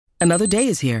Another day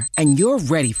is here, and you're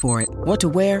ready for it. What to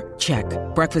wear? Check.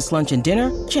 Breakfast, lunch, and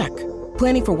dinner? Check.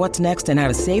 Planning for what's next and how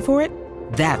to save for it?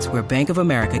 That's where Bank of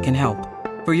America can help.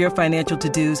 For your financial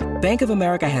to-dos, Bank of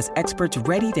America has experts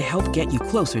ready to help get you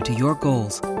closer to your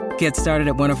goals. Get started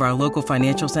at one of our local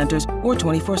financial centers or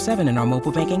 24/7 in our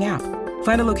mobile banking app.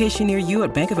 Find a location near you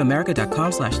at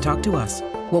bankofamerica.com/talktous.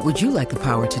 What would you like the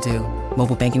power to do?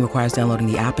 Mobile banking requires downloading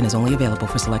the app and is only available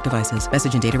for select devices.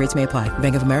 Message and data rates may apply.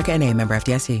 Bank of America N.A., member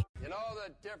FDIC. You know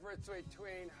the difference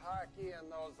between hockey and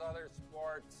those other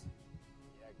sports?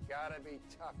 You gotta be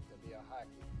tough to be a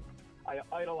hockey. I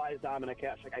idolize Dominik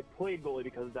Hasek. I played goalie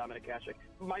because of Dominik Hasek.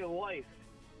 My life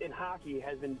in hockey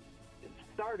has been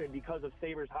started because of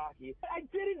Sabres hockey. I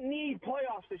didn't need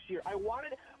playoffs this year. I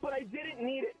wanted it, but I didn't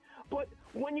need it. But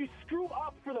when you screw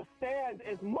up for the fans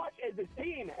as much as this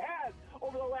team has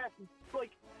over the last,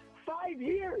 5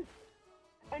 years,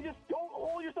 and just don't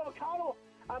hold yourself accountable,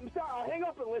 I'm sorry. I'll hang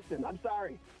up and listen. I'm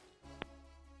sorry.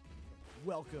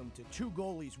 Welcome to Two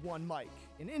Goalies, One Mic,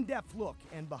 an in-depth look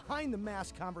and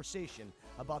behind-the-mask conversation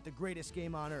about the greatest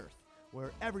game on earth,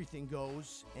 where everything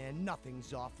goes and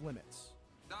nothing's off limits.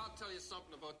 Now I'll tell you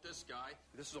something about this guy.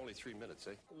 This is only 3 minutes,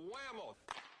 eh? Whammo!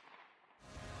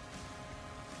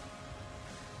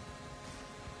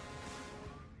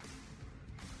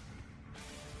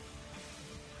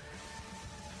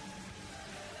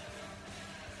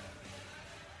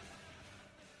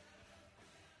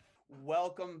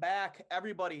 Welcome back,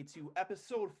 everybody, to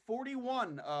episode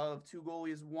 41 of Two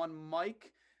Goalies, One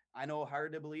Mic. I know,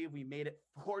 hard to believe we made it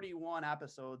 41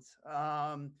 episodes.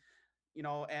 And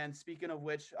speaking of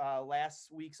which,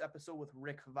 last week's episode with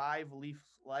Rick Vive, Leaf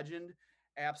legend,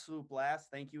 absolute blast.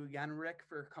 Thank you again, Rick,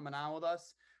 for coming on with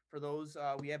us. For those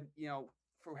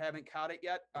who haven't caught it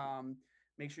yet,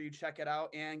 make sure you check it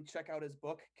out and check out his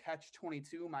book, Catch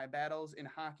 22, My Battles in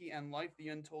Hockey and Life, The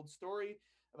Untold Story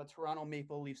of a Toronto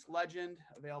Maple Leafs Legend,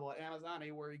 available at Amazon,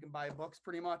 anywhere you can buy books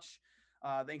pretty much.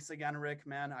 Thanks again, Rick,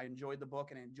 man. I enjoyed the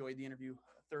book and I enjoyed the interview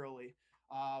thoroughly.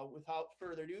 Without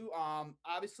further ado,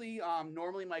 obviously,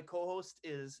 normally my co-host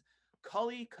is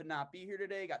Cully, could not be here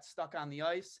today, got stuck on the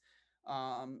ice,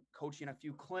 coaching a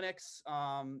few clinics,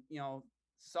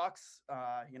 sucks.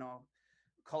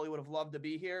 Cully would have loved to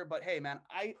be here, but hey, man,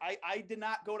 I did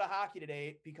not go to hockey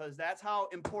today because that's how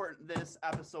important this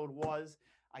episode was.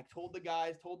 I told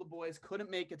the boys, couldn't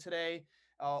make it today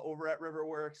over at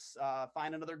Riverworks.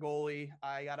 Find another goalie.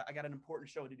 I got an important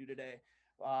show to do today.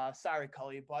 Sorry,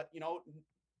 Cully, but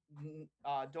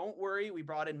don't worry. We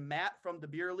brought in Matt from the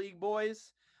Beer League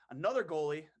boys, another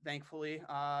goalie, thankfully.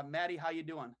 Matty, how you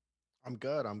doing? I'm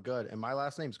good. And my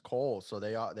last name's Cole, so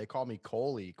they call me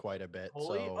Coley quite a bit.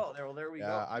 Coley? So, there we go.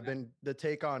 Yeah, I've been the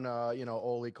take on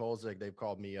Ole Kolzig. They've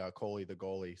called me Coley the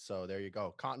goalie. So there you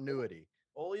go. Continuity.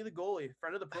 Ole the goalie,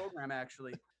 friend of the program,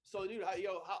 actually. So, dude,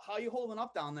 how you holding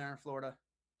up down there in Florida?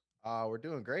 We're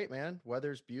doing great, man.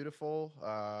 Weather's beautiful.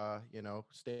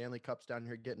 Stanley Cup's down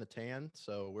here getting a tan,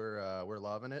 so we're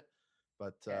loving it.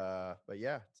 But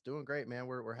yeah, it's doing great, man.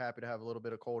 We're happy to have a little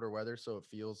bit of colder weather, so it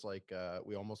feels like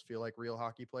we almost feel like real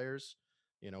hockey players.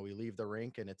 We leave the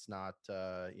rink and it's not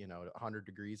 100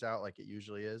 degrees out like it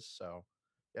usually is. So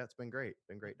yeah, it's been great.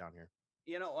 Been great down here.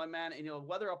 Man,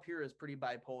 weather up here is pretty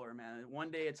bipolar, man.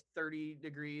 One day it's 30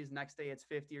 degrees, next day it's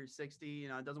 50 or 60.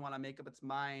 It doesn't want to make up its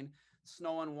mind.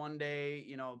 Snowing one day,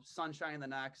 sunshine the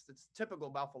next. It's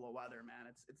typical Buffalo weather, man.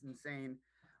 It's insane.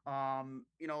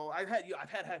 I've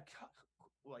had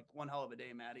like one hell of a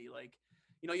day, Maddie. Like,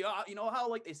 how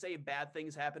like they say bad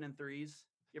things happen in threes.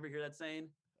 You ever hear that saying?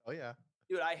 Oh yeah,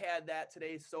 dude. I had that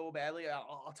today so badly.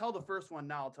 I'll tell the first one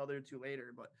now. I'll tell the other two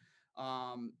later, but.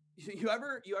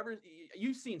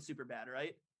 You've seen Superbad,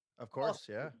 right? Of course,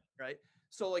 yeah. Right.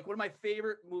 So like one of my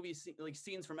favorite movies, like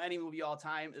scenes from any movie all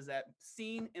time, is that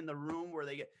scene in the room where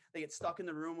they get stuck in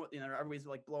the room with everybody's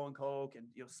like blowing coke and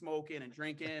smoking and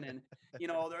drinking and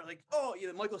they're like, oh,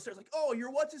 Michael Cera's like, oh, you're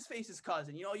what's his face's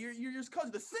cousin, you're his cousin,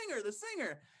 the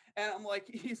singer, and I'm like,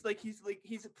 he's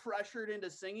pressured into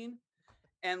singing,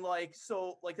 and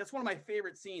so that's one of my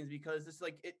favorite scenes because it's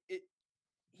like it.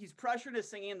 He's pressured to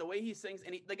singing the way he sings.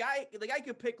 And the guy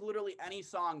could pick literally any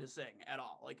song to sing at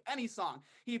all. Like any song,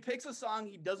 he picks a song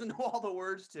he doesn't know all the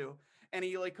words to, and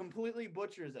he completely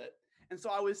butchers it. And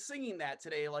so I was singing that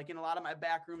today, in a lot of my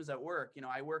back rooms at work.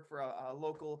 I work for a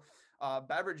local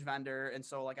beverage vendor. And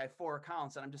so I have 4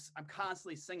 accounts and I'm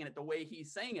constantly singing it the way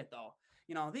he's saying it though.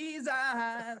 These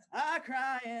eyes are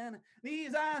crying,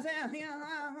 these eyes are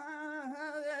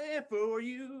for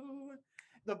you.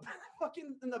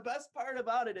 The best part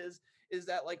about it is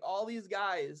that all these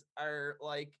guys are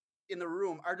in the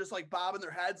room are just like bobbing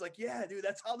their heads like, yeah, dude,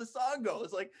 that's how the song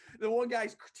goes. Like the one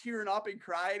guy's tearing up and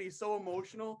crying. He's so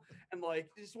emotional. And like,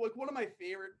 it's like one of my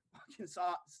favorite fucking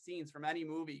scenes from any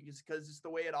movie, just because it's the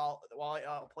way it all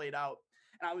played out.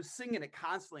 And I was singing it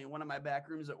constantly in one of my back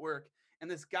rooms at work. And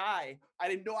this guy, I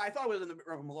didn't know, I thought I was in the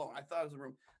room alone. I thought it was in the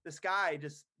room. This guy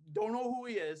just don't know who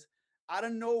he is. Out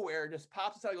of nowhere, just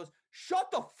pops out and goes, "Shut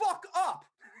the fuck up."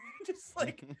 Just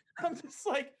like, I'm just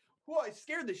like, whoa, it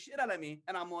scared the shit out of me.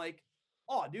 And I'm like,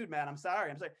 oh, dude, man, I'm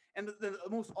sorry. And the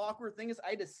most awkward thing is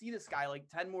I had to see this guy like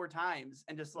 10 more times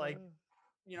and just like,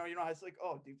 I was like,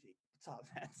 oh, dude, what's up,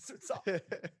 man? What's up?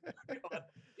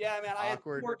 Yeah, man. I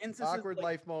awkward, had more instances. Awkward like,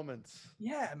 life moments.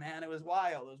 Yeah, man. It was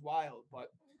wild.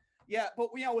 But yeah, but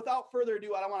without further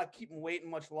ado, I don't want to keep them waiting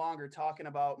much longer talking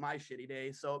about my shitty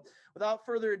day. So without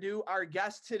further ado, our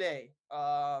guest today,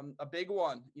 a big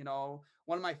one,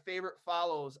 one of my favorite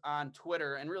follows on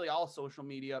Twitter and really all social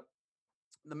media,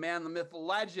 the man, the myth, the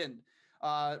legend,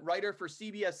 writer for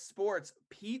CBS Sports,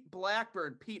 Pete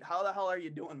Blackburn. Pete, how the hell are you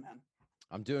doing, man?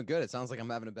 I'm doing good. It sounds like I'm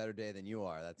having a better day than you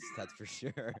are. That's for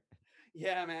sure.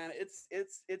 Yeah, man, it's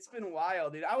been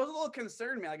wild, dude. I was a little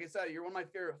concerned, man. Like I said, you're one of my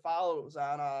favorite follows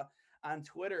on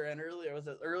Twitter. And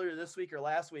earlier this week or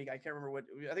last week, I can't remember I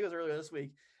think it was earlier this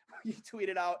week. You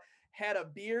tweeted out, "Had a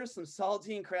beer, some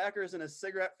saltine crackers, and a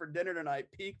cigarette for dinner tonight.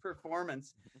 Peak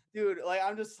performance." Dude, like,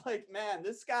 I'm just like, man,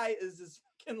 this guy is just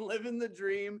fucking living the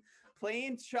dream,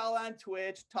 playing Chell on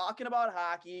Twitch, talking about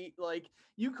hockey. Like,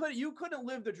 you couldn't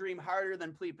live the dream harder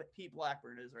than Pete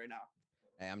Blackburn is right now.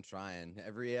 Hey, I'm trying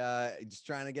just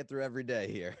trying to get through every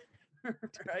day here.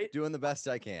 Right? Doing the best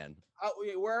I can.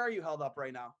 Where are you held up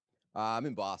right now? I'm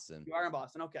in Boston. You are in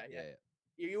Boston. Okay. Yeah.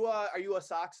 Are you a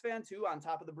Sox fan too, on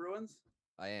top of the Bruins?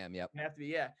 I am. Yep. You have to be.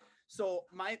 Yeah. So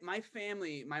my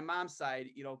family, my mom's side,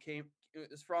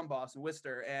 is from Boston,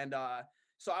 Worcester. And,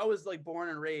 so I was like born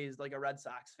and raised like a Red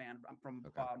Sox fan from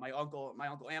my uncle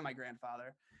and my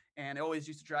grandfather. And it always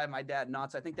used to drive my dad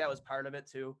nuts. I think that was part of it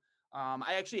too.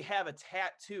 I actually have a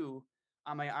tattoo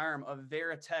on my arm of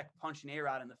Veritek punching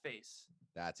A-Rod in the face.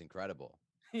 That's incredible.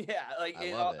 Yeah, like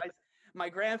I love it. My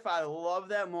grandfather loved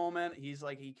that moment. He's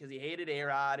like, because he hated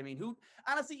A-Rod. I mean,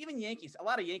 honestly, even Yankees, a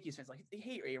lot of Yankees fans, like, they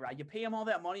hate A-Rod. You pay him all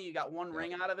that money, you got one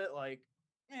ring out of it, like,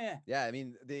 eh. Yeah, I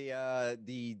mean, the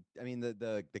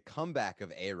comeback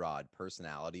of A-Rod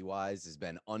personality wise has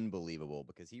been unbelievable,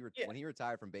 because when he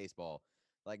retired from baseball,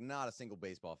 like, not a single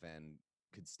baseball fan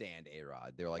could stand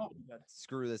A-Rod. They're like,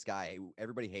 screw this guy.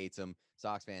 Everybody hates him.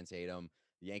 Sox fans hate him.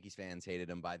 The Yankees fans hated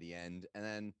him by the end. And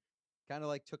then kind of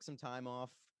like took some time off.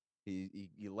 He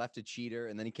left a cheater,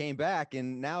 and then he came back,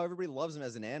 and now everybody loves him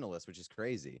as an analyst, which is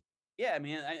crazy. Yeah,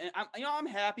 man. I'm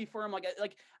happy for him. I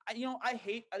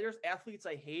hate, there's athletes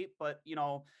I hate, but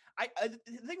the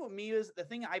thing with me is, the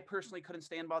thing I personally couldn't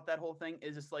stand about that whole thing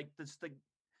is just like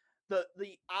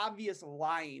the obvious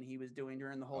lying he was doing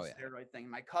during the whole steroid thing.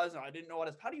 My cousin, I didn't know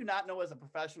how do you not know as a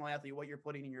professional athlete what you're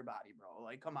putting in your body, bro?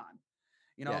 Like, come on.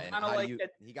 Kind of like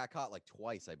he got caught like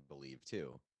twice, I believe,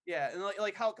 too. Yeah, and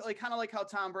kind of like how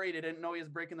Tom Brady didn't know he was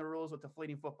breaking the rules with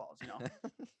deflating footballs,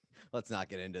 Let's not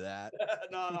get into that.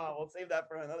 No, we'll save that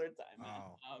for another time, man.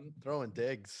 Oh, throwing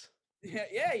digs.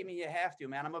 Yeah, I mean, you have to,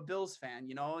 man. I'm a Bills fan,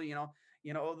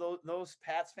 those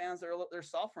Pats fans, they're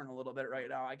suffering a little bit right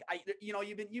now.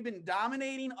 You've been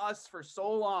dominating us for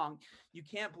so long. You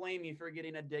can't blame me for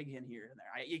getting a dig in here and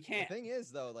there. You can't. The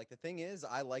thing is,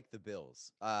 I like the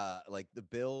Bills. Like, the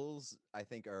Bills, I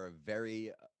think, are a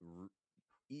very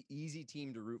easy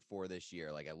team to root for this year.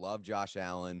 Like, I love Josh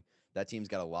Allen. That team's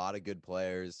got a lot of good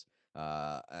players.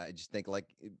 I just think,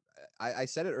 like, I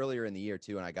said it earlier in the year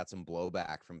too, and I got some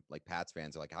blowback from like Pats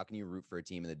fans. They're like, how can you root for a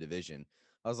team in the division?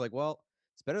 I was like, well,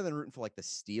 it's better than rooting for like the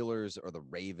Steelers or the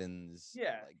Ravens.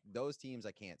 Yeah, like those teams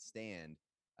I can't stand.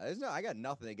 I got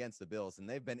nothing against the Bills, and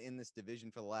they've been in this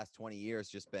division for the last 20 years,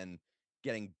 just been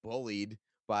getting bullied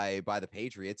by the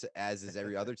Patriots, as is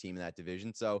every other team in that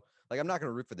division. So, like, I'm not going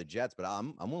to root for the Jets, but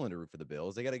I'm willing to root for the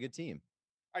Bills. They got a good team.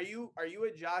 Are you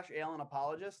a Josh Allen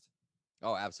apologist?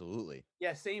 Oh, absolutely.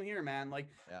 Yeah, same here, man. Like,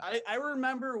 yeah. I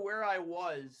remember where I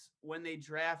was when they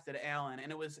drafted Allen,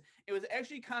 and it was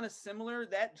actually kind of similar.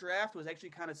 That draft was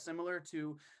actually kind of similar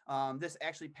to this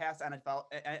actually past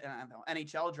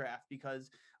NHL draft, because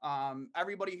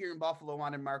everybody here in Buffalo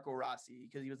wanted Marco Rossi,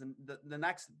 because he was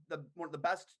one of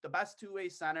the best two-way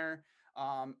center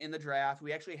in the draft.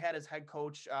 We actually had his head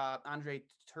coach Andre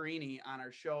Torini on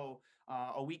our show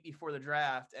a week before the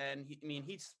draft, and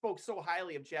he spoke so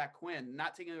highly of Jack Quinn,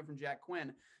 not taking it from Jack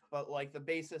Quinn, but like the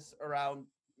basis around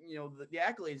the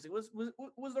accolades, it was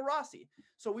the Rossi.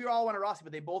 So we all wanted Rossi,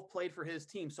 but they both played for his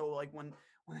team. So like when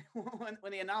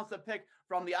when they announced the pick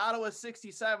from the Ottawa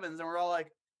 67s, and we're all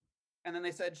like, and then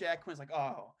they said Jack Quinn's like,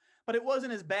 oh. But it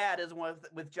wasn't as bad as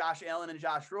with Josh Allen and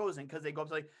Josh Rosen, because they go up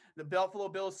to like the Buffalo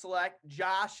Bills select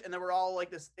Josh, and then we're all like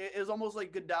this. It was almost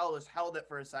like Goodell just held it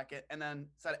for a second and then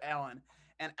said Allen.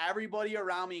 And everybody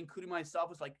around me, including myself,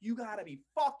 was like, you got to be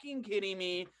fucking kidding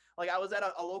me. Like, I was at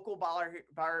a local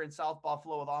bar in South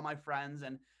Buffalo with all my friends,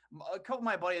 and a couple of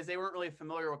my buddies, they weren't really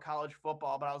familiar with college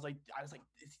football, but I was like,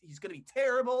 he's going to be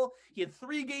terrible. He had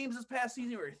 3 games this past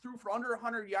season where he threw for under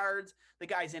 100 yards. The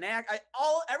guy's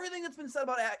everything that's been said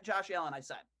about Josh Allen, I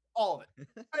said all of it,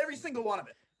 every single one of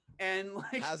it. And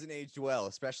like, hasn't aged well,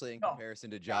 especially in comparison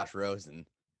to Josh Rosen.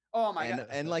 Oh my God.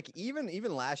 And like even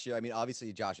last year, I mean,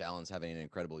 obviously Josh Allen's having an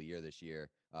incredible year this year,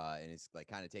 and it's like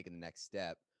kind of taking the next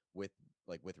step with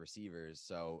receivers.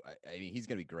 So I mean, he's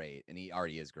gonna be great, and he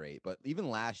already is great. But even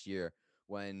last year,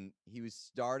 when he was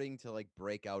starting to like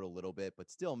break out a little bit, but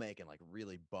still making like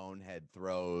really bonehead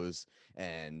throws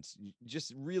and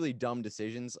just really dumb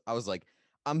decisions, I was like,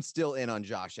 I'm still in on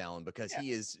Josh Allen because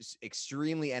he is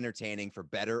extremely entertaining for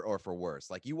better or for worse.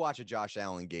 Like, you watch a Josh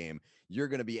Allen game, you're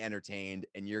going to be entertained,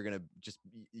 and you're going to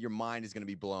your mind is going to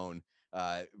be blown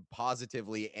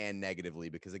positively and negatively,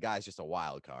 because the guy's just a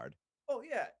wild card. Oh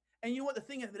yeah. And you know what the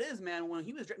thing of it is, man, when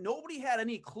he was, nobody had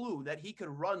any clue that he could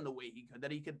run the way he could,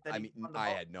 I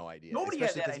had no idea. Nobody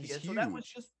had that idea. So that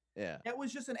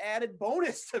was just an added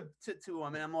bonus to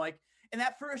him. And I'm like, in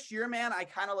that first year, man, I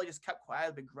kind of like just kept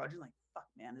quiet, begrudging, like, fuck,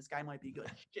 man, this guy might be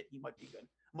good. Shit, he might be good.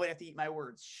 I might have to eat my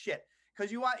words. Shit.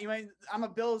 Because I'm a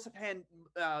Bills fan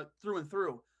through and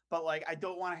through. But like, I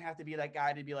don't want to have to be that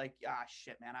guy to be like,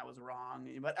 shit, man, I was wrong.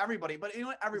 But you know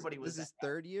what? Everybody was. This is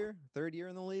third year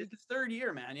in the league. It's his third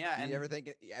year, man. Yeah. And you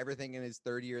ever think in his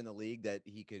third year in the league that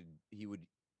he would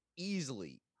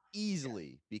easily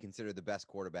be considered the best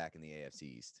quarterback in the AFC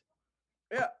East?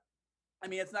 Yeah. I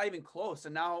mean, it's not even close.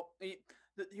 And now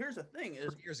here's the thing: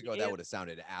 is 4 years ago that would have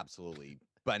sounded absolutely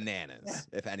bananas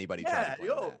if anybody tried to play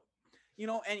that. You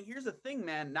know, and here's the thing,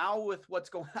 man. Now with what's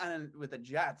going on with the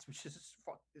Jets, which is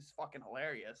fucking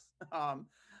hilarious.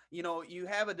 You know, you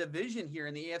have a division here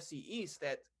in the AFC East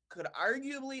that could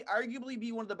arguably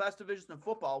be one of the best divisions in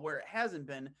football, where it hasn't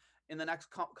been in the next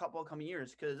couple of coming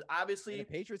years. Because obviously, and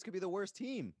the Patriots could be the worst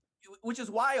team, which is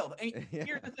wild. I mean,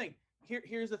 here's the thing.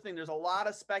 Here's the thing. There's a lot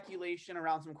of speculation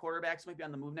around some quarterbacks might be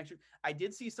on the move next year. I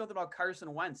did see something about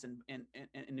Carson Wentz in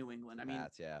New England. I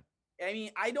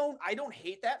mean, I don't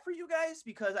hate that for you guys,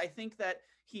 because I think that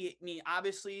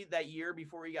obviously that year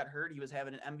before he got hurt, he was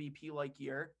having an MVP like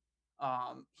year.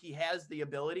 He has the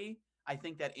ability. I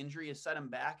think that injury has set him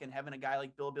back, and having a guy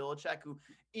like Bill Belichick, who,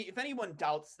 if anyone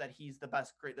doubts that he's the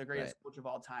greatest coach of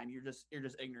all time, you're just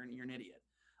ignorant. You're an idiot.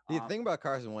 The thing about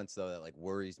Carson Wentz, though, that like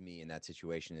worries me in that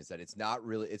situation is that it's not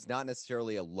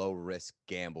necessarily a low risk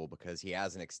gamble, because he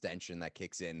has an extension that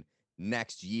kicks in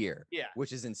next year,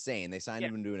 which is insane. They signed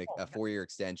him to a 4-year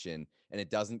extension, and it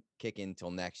doesn't kick in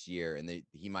until next year, and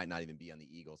he might not even be on the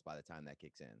Eagles by the time that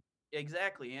kicks in.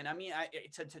 Exactly. And I mean,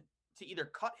 to either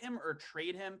cut him or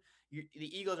trade him, the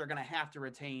Eagles are going to have to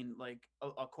retain like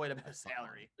quite a bit of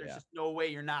salary. There's just no way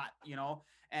you're not, you know.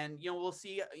 And we'll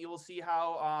see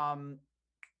how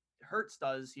Hurts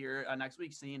does here next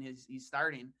week, seeing he's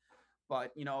starting.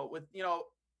 But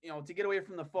to get away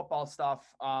from the football stuff.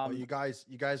 You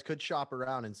guys could shop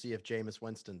around and see if Jameis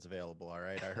Winston's available. All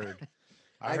right.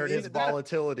 I heard his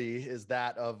volatility is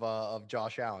that of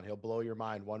Josh Allen. He'll blow your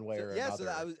mind one way or another.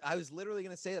 Yeah, so I was literally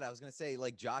going to say that. I was going to say,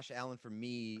 like, Josh Allen for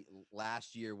me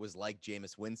last year was like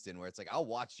Jameis Winston, where it's like, I'll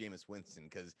watch Jameis Winston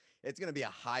because it's going to be a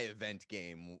high event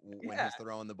game when he's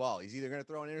throwing the ball. He's either going to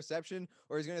throw an interception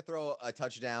or he's going to throw a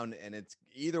touchdown, and it's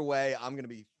either way, I'm going to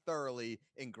be thoroughly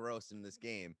engrossed in this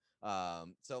game.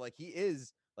 So like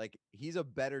he's a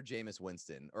better Jameis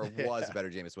Winston, or was a better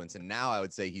Jameis Winston. Now I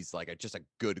would say he's like just a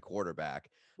good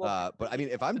quarterback. But I mean,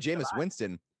 if I'm Jameis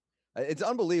Winston, it's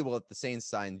unbelievable that the Saints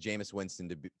signed Jameis Winston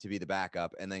to be the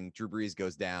backup, and then Drew Brees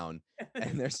goes down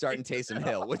and they're starting Taysom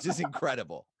Hill, which is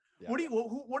incredible. Yeah.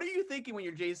 What are you thinking when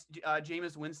you're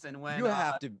Jameis Winston? When you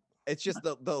have to, it's just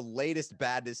the latest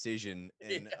bad decision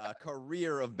in a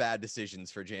career of bad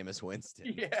decisions for Jameis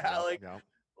Winston.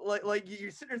 Like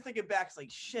you're sitting there thinking back, it's like,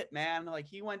 shit, man. Like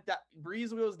he went down,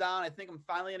 Breeze goes down. I think I'm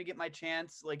finally gonna get my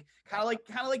chance. Like kind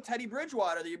of like Teddy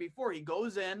Bridgewater the year before. He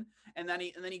goes in and then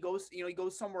he goes, he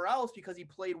goes somewhere else because he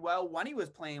played well when he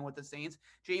was playing with the Saints.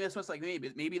 Jameis was like,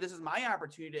 maybe this is my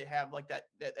opportunity to have like that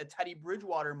Teddy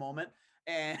Bridgewater moment.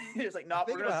 And it's like, no,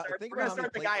 we're gonna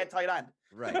start the guy at tight end.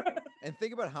 Right. And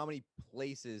think about how many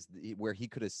places where he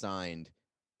could have signed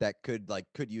that could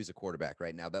use a quarterback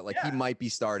right now, that he might be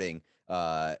starting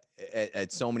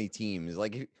at so many teams.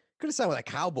 Like, Could have signed with the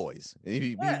Cowboys.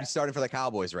 He'd be starting for the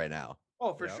Cowboys right now.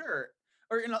 Oh, for sure.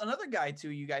 Or another guy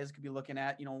too, you guys could be looking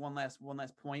at. One last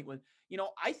point with.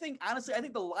 I think honestly, I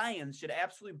think the Lions should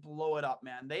absolutely blow it up,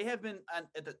 man. They have been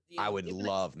at the. I would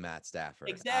love Matt Stafford.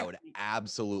 Exactly. I would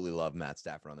absolutely love Matt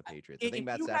Stafford on the Patriots. I think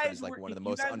Matt Stafford is like one of the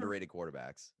most underrated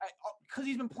quarterbacks because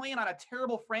he's been playing on a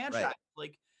terrible franchise. Right.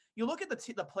 Like you look at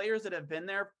the players that have been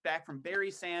there, back from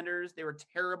Barry Sanders, they were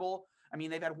terrible. I mean,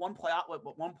 they've had one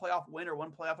playoff win or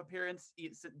one playoff appearance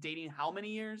dating how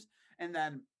many years, and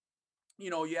then.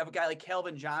 You have a guy like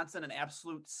Calvin Johnson, an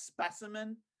absolute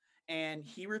specimen, and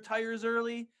he retires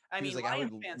early. I mean,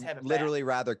 Lions fans have it literally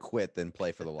rather quit than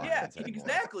play for the Lions. Yeah,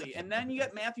 exactly. And then you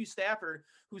got Matthew Stafford,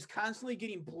 who's constantly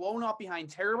getting blown up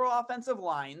behind terrible offensive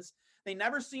lines. They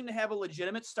never seem to have a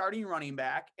legitimate starting running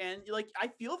back. And I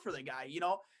feel for the guy,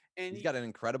 and he's got an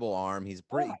incredible arm. He's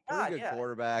pretty good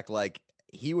quarterback. Like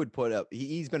he would put up,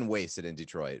 he's been wasted in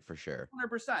Detroit for sure.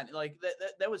 100%. Like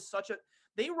that was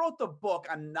they wrote the book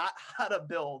on not how to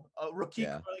build a rookie,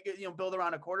 build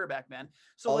around a quarterback, man.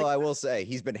 So, although I will say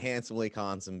he's been handsomely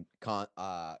compensated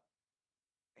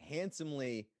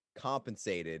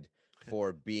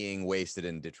for being wasted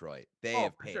in Detroit. They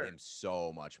have paid him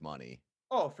so much money.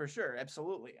 Oh, for sure.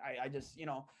 Absolutely. I just,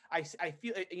 I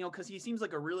feel, because he seems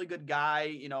like a really good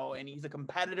guy, and he's a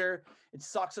competitor. It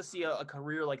sucks to see a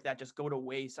career like that just go to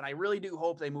waste. And I really do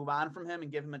hope they move on from him and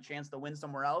give him a chance to win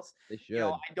somewhere else. They should.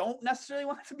 I don't necessarily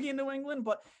want to be in New England,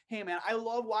 but hey, man, I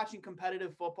love watching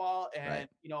competitive football. And,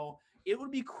 it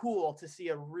would be cool to see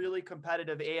a really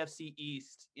competitive AFC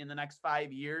East in the next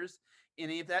 5 years.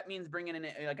 And if that means bringing in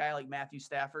a guy like Matthew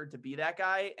Stafford to be that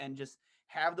guy and just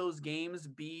have those games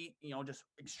be, just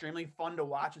extremely fun to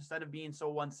watch instead of being so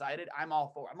one-sided, I'm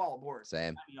all aboard.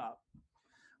 Same.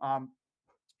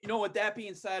 With that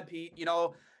being said, Pete,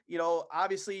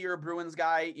 obviously you're a Bruins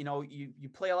guy, you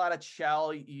play a lot of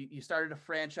Shell, you started a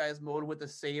franchise mode with the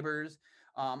Sabres.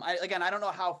 I don't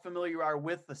know how familiar you are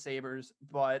with the Sabres,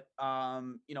 but,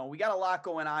 we got a lot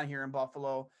going on here in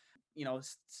Buffalo,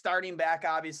 starting back,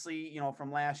 obviously,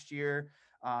 from last year.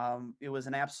 It was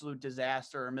an absolute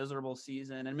disaster, a miserable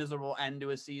season, and miserable end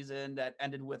to a season that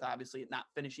ended with obviously not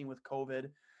finishing with COVID.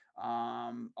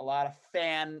 A lot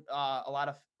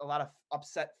of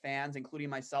upset fans, including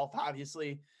myself,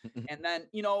 obviously. And then,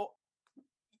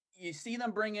 you see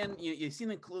them bring in, you see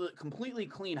them completely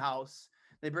clean house.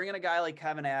 They bring in a guy like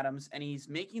Kevyn Adams, and he's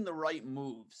making the right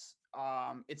moves.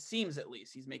 It seems at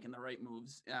least he's making the right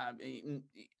moves. I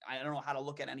don't know how to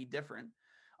look at any different.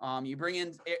 You bring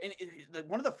in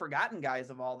one of the forgotten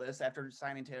guys of all this after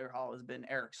signing Taylor Hall has been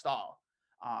Eric Stahl.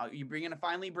 You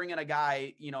finally bring in a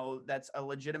guy, that's a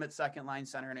legitimate second line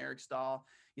center in Eric Stahl.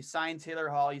 You sign Taylor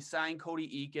Hall, you sign Cody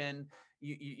Eakin,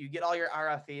 you get all your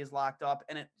RFAs locked up,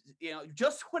 and it,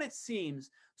 just what it seems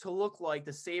to look like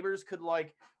the Sabres could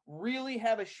really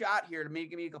have a shot here to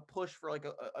make a push for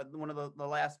one of the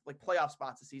last playoff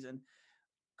spots this season.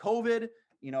 COVID,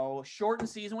 shortened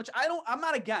season, which I'm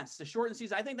not against the shortened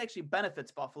season. I think that actually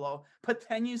benefits Buffalo. But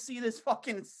then you see this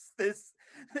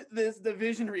this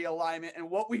division realignment and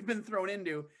what we've been thrown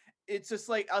into. It's just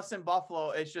like us in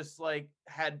Buffalo. It's just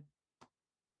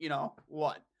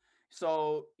what?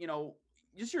 So,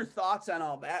 just your thoughts on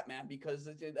all that, man, because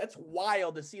that's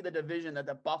wild to see the division that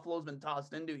the Buffalo's been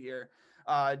tossed into here.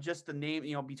 Just the name,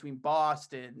 between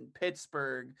Boston,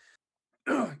 Pittsburgh,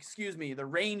 excuse me, the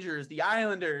Rangers, the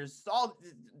Islanders, all,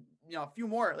 a few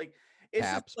more. It's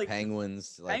Caps, just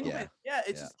Penguins. Yeah,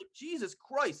 it's just Jesus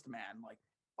Christ, man.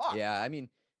 Fuck. Yeah, I mean,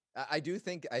 I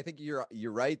think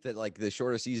you're right that the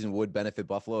shorter season would benefit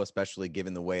Buffalo, especially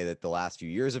given the way that the last few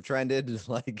years have trended.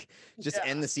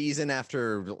 End the season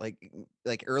after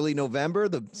early November,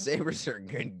 the Sabres are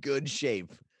in good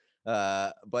shape.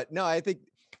 But no, I think,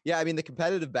 I mean, the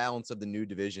competitive balance of the new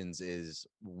divisions is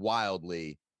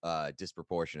wildly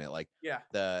disproportionate.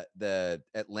 The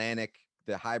Atlantic,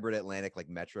 the hybrid Atlantic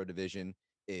Metro division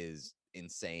is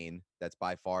insane. That's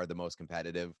by far the most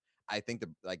competitive. I think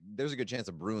there's a good chance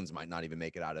the Bruins might not even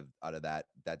make it out of that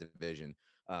division.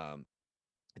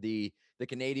 The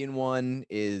Canadian one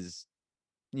is,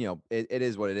 it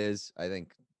is what it is. I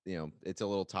think, it's a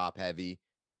little top heavy,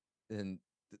 and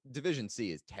Division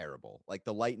C is terrible.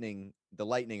 The Lightning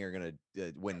are going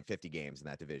to win 50 games in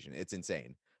that division. It's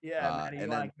insane. Yeah. Maddie, you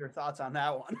like your thoughts on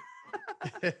that one?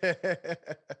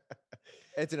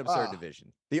 It's an absurd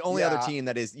division. The only other team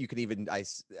that is, you could even, I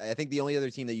think the only other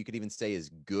team that you could even say is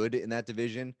good in that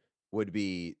division would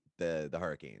be the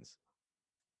Hurricanes.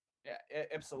 Yeah,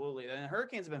 absolutely. And the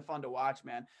Hurricanes have been fun to watch,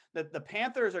 man. The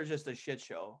Panthers are just a shit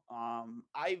show.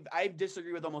 I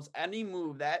disagree with almost any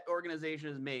move that organization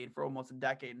has made for almost a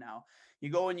decade now. You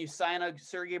go and you sign a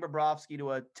Sergei Bobrovsky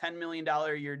to a $10 million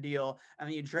a year deal, and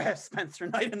then you draft Spencer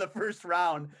Knight in the first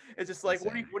round. It's just like,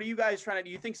 what are you guys trying to do?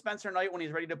 You think Spencer Knight, when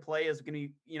he's ready to play, is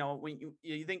going to, when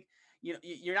you think,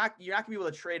 you're not gonna be able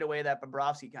to trade away that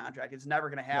Bobrovsky contract. It's never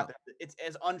gonna happen. No. It's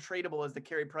as untradeable as the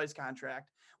Carey Price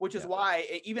contract, which is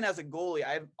why even as a goalie,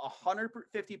 I'm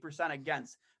 150%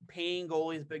 against paying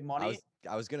goalies big money.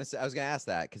 I was gonna ask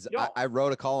that because I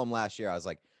wrote a column last year. I was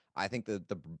like, I think the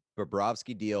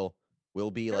Bobrovsky deal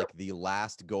will be like the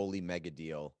last goalie mega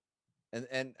deal,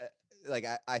 and like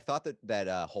I thought that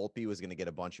Holtby was gonna get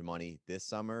a bunch of money this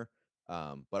summer.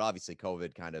 But obviously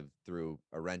COVID kind of threw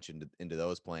a wrench into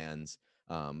those plans.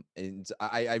 And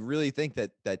I really think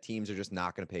that teams are just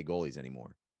not going to pay goalies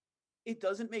anymore. It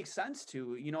doesn't make sense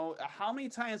to, how many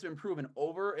times has been proven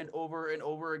over and over and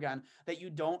over again that you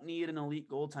don't need an elite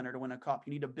goaltender to win a cup.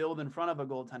 You need to build in front of a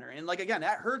goaltender. And like, again,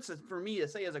 that hurts for me to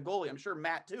say as a goalie. I'm sure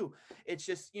Matt too. It's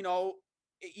just,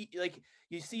 like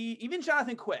you see even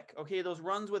Jonathan Quick, okay, those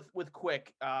runs with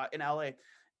Quick in LA.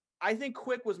 I think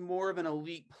Quick was more of an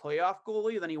elite playoff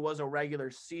goalie than he was a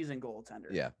regular season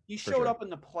goaltender. Yeah, he showed up in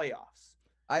the playoffs.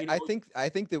 I think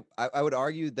that I would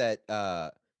argue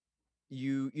that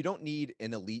you don't need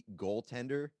an elite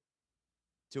goaltender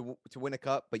to win a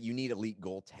cup, but you need elite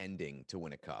goaltending to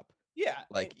win a cup. Yeah,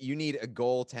 like you need a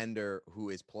goaltender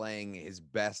who is playing his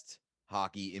best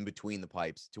hockey in between the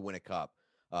pipes to win a cup.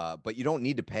 But you don't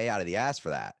need to pay out of the ass for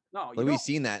that. No, we've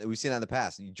seen that. We've seen that in the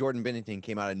past. Jordan Binnington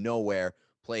came out of nowhere,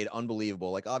 played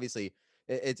unbelievable. Like obviously,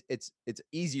 it's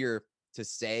easier to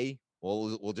say,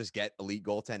 well, we'll just get elite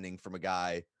goaltending from a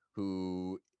guy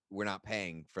who we're not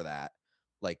paying for that.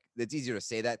 Like it's easier to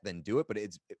say that than do it. But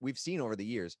we've seen over the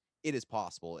years it is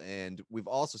possible, and we've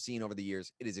also seen over the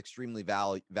years it is extremely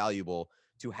valuable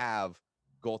to have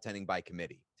goaltending by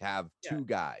committee, to have two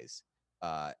guys,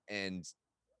 and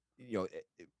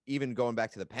even going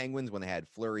back to the Penguins when they had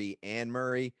Fleury and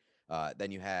Murray,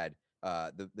 then you had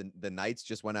the Knights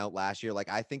just went out last year. Like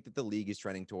I think that the league is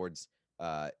trending towards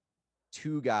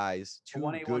two guys, two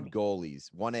 1A, good 1B. Goalies,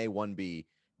 1A, 1B,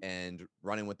 and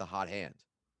running with the hot hand.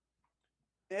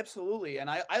 Absolutely. And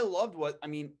I loved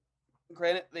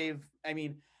granted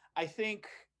I think,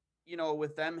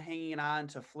 with them hanging on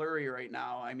to Fleury right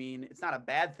now, it's not a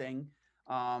bad thing.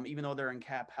 Even though they're in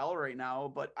cap hell right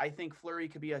now, but I think Fleury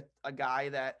could be a guy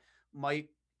that might,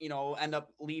 end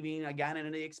up leaving again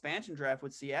in the expansion draft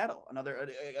with Seattle,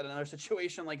 another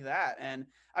situation like that. And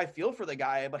I feel for the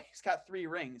guy, but he's got 3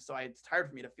 rings, so it's hard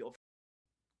for me to feel.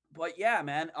 But yeah,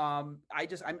 man, I'm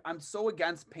so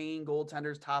against paying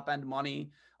goaltenders top end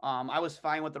money. I was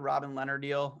fine with the Robin Leonard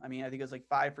deal. I think it was like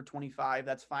 5 for 25.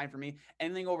 That's fine for me.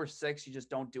 Anything over 6, you just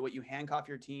don't do it. You handcuff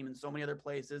your team in so many other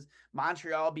places.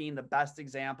 Montreal being the best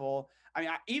example.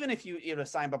 Even if you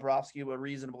sign Bobrovsky to a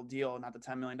reasonable deal, not the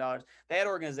 $10 million, that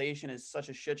organization is such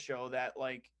a shit show that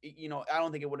I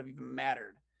don't think it would have even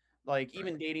mattered. Like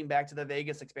even dating back to the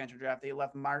Vegas expansion draft, they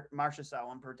left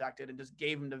Marchessault unprotected and just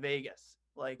gave him to Vegas.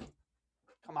 Like,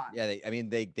 come on. Yeah,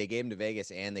 they gave him to Vegas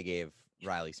and they gave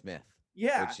Riley Smith.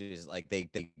 Yeah, which is like they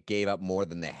gave up more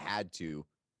than they had to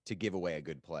give away a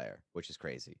good player, which is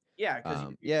crazy. Yeah,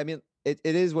 it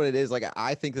is what it is. Like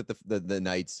I think that the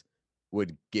Knights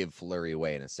would give Fleury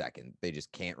away in a second. They just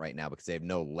can't right now because they have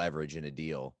no leverage in a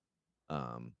deal.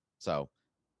 So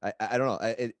I don't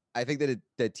know. I think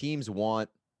that teams want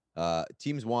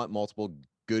multiple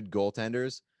good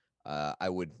goaltenders. I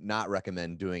would not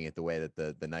recommend doing it the way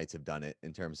that the Knights have done it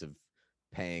in terms of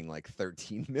paying like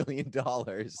 $13 million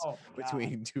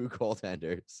between 2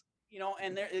 goaltenders.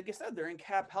 And like I said, they're in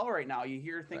cap hell right now. You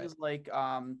hear things like,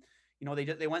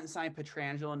 they went and signed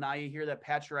Pietrangelo, and now you hear that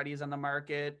Pacioretty is on the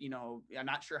market. I'm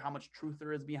not sure how much truth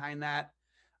there is behind that.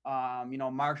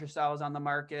 Marchessault is on the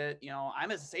market.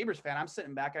 I'm as a Sabres fan, I'm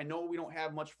sitting back. I know we don't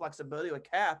have much flexibility with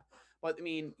cap, but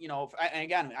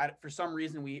for some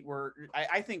reason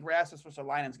I think Rasmus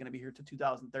Ristolainen is going to be here to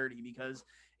 2030 because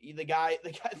the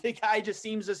guy just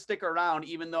seems to stick around,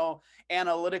 even though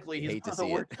analytically he's one of the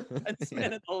worst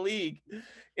defensemen in the league.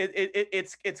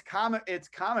 It's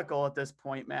comical at this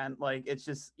point, man. Like it's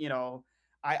just,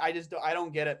 I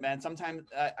don't get it, man. Sometimes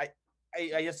I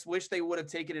just wish they would have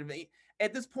taken it.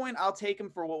 At this point, I'll take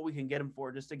him for what we can get him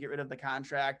for, just to get rid of the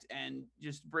contract and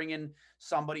just bring in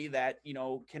somebody that,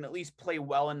 can at least play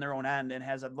well in their own end and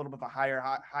has a little bit of a higher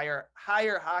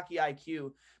hockey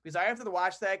IQ. Because I have to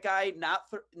watch that guy not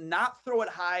throw it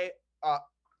high,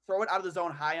 throw it out of the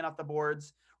zone high enough the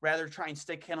boards, rather try and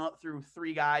stick him up through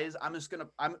 3 guys. I'm just gonna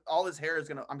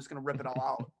rip it all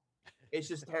out. It's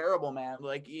just terrible, man.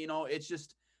 Like, it's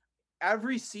just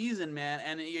every season, man.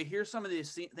 And you hear some of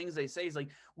these things they say. He's like,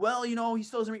 well, he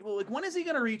still doesn't reach. Well, like, when is he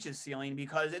going to reach his ceiling?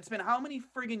 Because it's been how many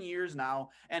friggin' years now,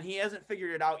 and he hasn't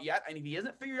figured it out yet. And if he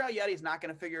hasn't figured it out yet, he's not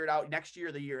going to figure it out next year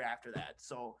or the year after that.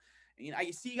 So,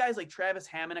 I see guys like Travis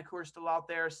Hamonic who are still out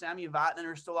there. Sammy Vatanen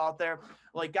are still out there.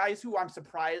 Like, guys who I'm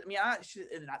surprised. I mean, I'm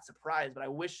not surprised, but I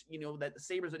wish, that the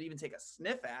Sabres would even take a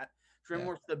sniff at to bring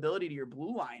more stability to your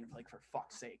blue line, like, for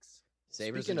fuck's sakes.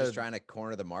 Sabres are just trying to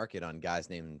corner the market on guys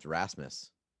named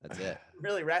Rasmus. That's it.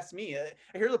 Really, Rasmus.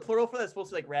 I hear the plural for that. It's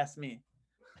supposed to be like Rasmus.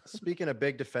 Speaking of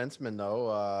big defensemen,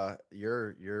 though,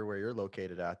 you're where you're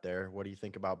located out there. What do you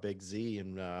think about Big Z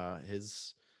and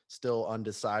his still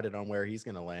undecided on where he's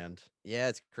going to land? Yeah,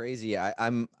 it's crazy. I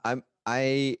am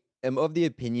of the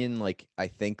opinion, like, I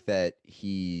think that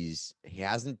he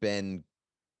hasn't been.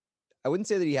 I wouldn't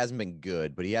say that he hasn't been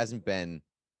good, but he hasn't been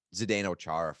Zdeno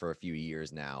Chara for a few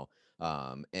years now.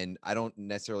 And I don't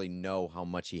necessarily know how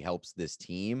much he helps this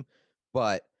team,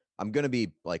 but I'm going to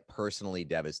be like personally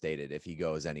devastated if he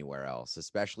goes anywhere else,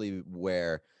 especially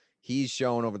where he's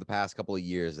shown over the past couple of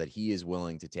years that he is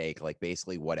willing to take like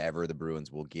basically whatever the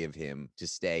Bruins will give him to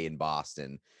stay in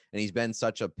Boston. And he's been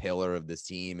such a pillar of this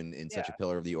team and such a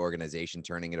pillar of the organization,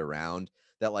 turning it around,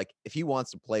 that like, if he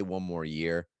wants to play one more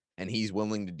year and he's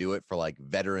willing to do it for like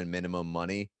veteran minimum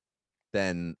money,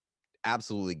 then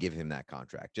absolutely give him that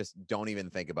contract. Just don't even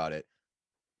think about it.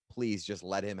 Please just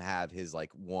let him have his like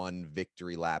one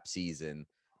victory lap season,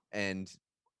 and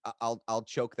I'll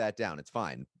choke that down. It's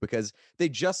fine, because they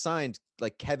just signed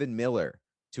like Kevin Miller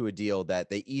to a deal that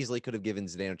they easily could have given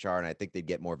Zdeno Chara, and I think they'd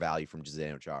get more value from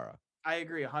Zdeno Chara. I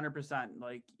agree 100%.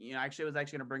 Like, actually I was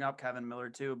actually going to bring up Kevin Miller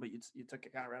too, but you took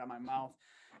it kind of right out of my mouth.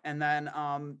 And then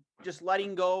just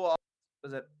letting go of,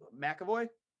 was it McAvoy? Is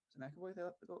it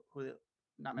McAvoy?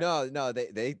 Not McAvoy. No,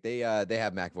 they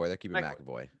have McAvoy. They're keeping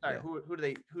McAvoy. All right, who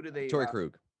do they? Torrey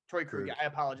Krug. Torrey Krug. Yeah, I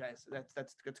apologize.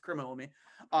 That's criminal of me.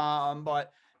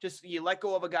 But just you let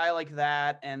go of a guy like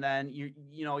that, and then you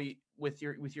with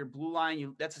your blue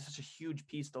line, that's such a huge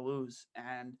piece to lose.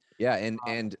 And yeah,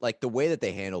 and like the way that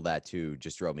they handled that too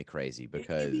just drove me crazy,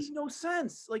 because it makes no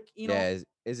sense. Like,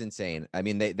 is insane. I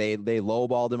mean, they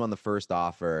lowballed him on the first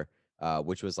offer,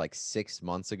 which was like 6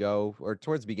 months ago or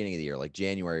towards the beginning of the year, like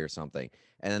January or something.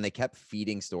 And then they kept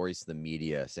feeding stories to the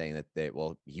media saying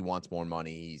that he wants more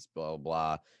money. He's blah, blah,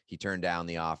 blah. He turned down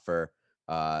the offer.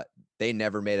 They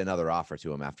never made another offer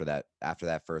to him after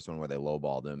that first one where they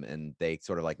lowballed him, and they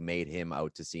sort of like made him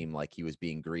out to seem like he was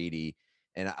being greedy.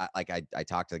 And I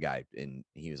talked to the guy, and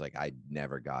he was like, I've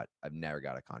never got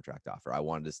a contract offer. I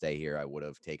wanted to stay here. I would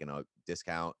have taken a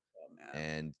discount,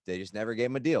 and they just never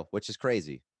gave him a deal, which is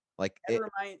crazy. Like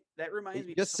that reminds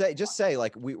me. Just say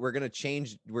like we're gonna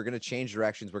change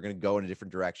directions. We're gonna go in a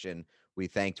different direction. We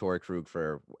thank Torrey Krug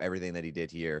for everything that he did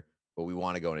here, but we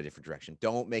want to go in a different direction.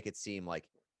 Don't make it seem like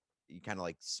you kind of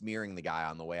like smearing the guy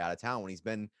on the way out of town when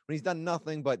he's done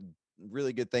nothing but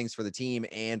really good things for the team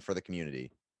and for the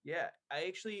community. Yeah, I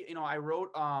actually, I wrote,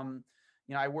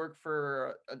 I work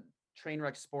for a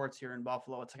Trainwreck Sports here in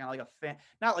Buffalo. It's kind of like a fan,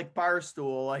 not like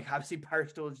Barstool. Like, obviously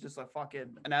Barstool is just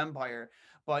an empire,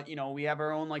 but we have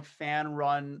our own like fan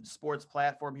run sports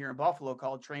platform here in Buffalo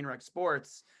called Trainwreck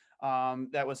Sports.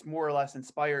 That was more or less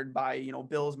inspired by,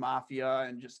 Bills Mafia,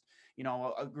 and just,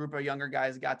 a group of younger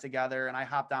guys got together, and I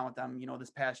hopped on with them, this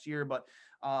past year. But,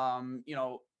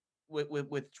 with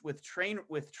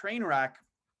Trainwreck,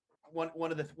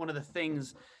 one of the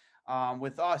things,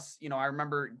 with us, I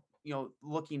remember,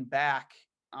 looking back,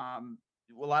 a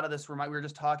lot of this we were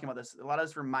just talking about this. A lot of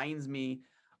this reminds me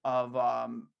of,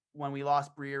 when we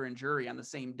lost Briere and Drury on the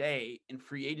same day in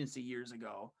free agency years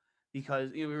ago,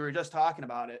 because we were just talking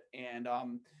about it. And,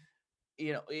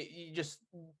 just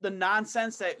the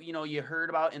nonsense that, you heard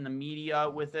about in the media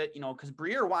with it, because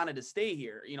Briere wanted to stay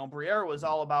here. Briere was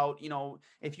all about,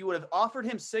 if you would have offered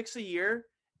him $6 a year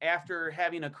after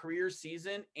having a career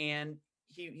season, and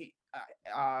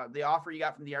the offer he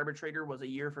got from the arbitrator was a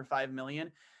year for $5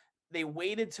 million. They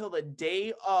waited till the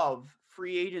day of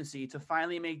free agency to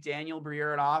finally make Daniel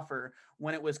Briere an offer,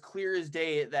 when it was clear as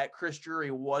day that Chris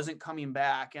Drury wasn't coming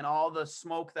back, and all the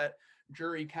smoke that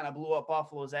Drury kind of blew up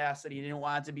Buffalo's ass, that he didn't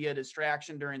want it to be a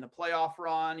distraction during the playoff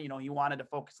run. He wanted to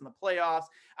focus on the playoffs.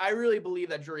 I really believe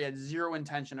that Drury had zero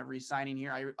intention of re-signing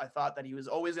here. I thought that he was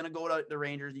always going to go to the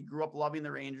Rangers. He grew up loving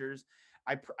the Rangers.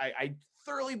 I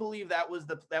thoroughly believe that was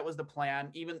the plan.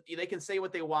 Even they can say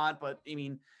what they want, but I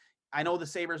mean, I know the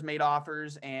Sabres made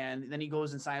offers, and then he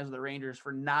goes and signs with the Rangers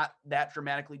for not that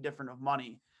dramatically different of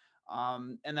money.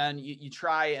 And then you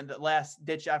try, and the last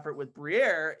ditch effort with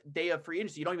Briere, day of free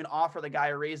agency, you don't even offer the guy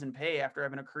a raise in pay after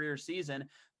having a career season.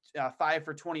 5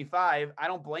 for 25. I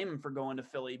don't blame him for going to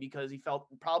Philly because he felt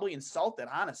probably insulted.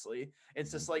 Honestly,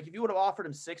 it's just like if you would have offered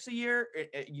him 6 a year,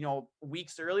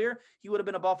 weeks earlier, he would have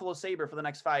been a Buffalo Sabre for the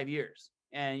next 5 years.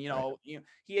 And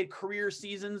he had career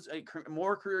seasons,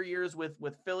 more career years with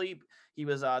Philly. He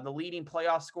was the leading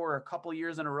playoff scorer a couple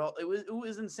years in a row. It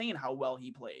was insane how well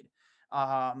he played.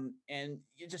 And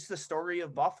just the story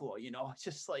of Buffalo, it's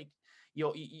just like,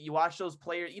 you watch those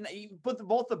players, you put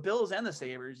both the Bills and the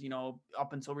Sabres,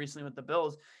 up until recently with the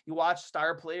Bills, you watch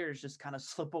star players just kind of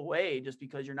slip away just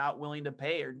because you're not willing to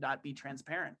pay or not be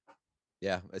transparent.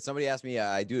 Yeah. Somebody asked me,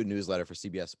 I do a newsletter for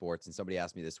CBS Sports, and somebody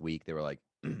asked me this week, they were like,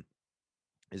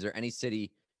 is there any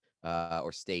city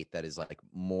or state that is like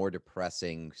more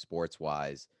depressing sports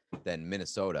wise than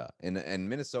Minnesota? And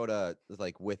Minnesota is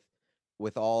like with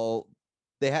all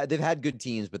they've had good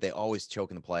teams, but they always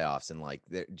choke in the playoffs, and like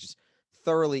they're just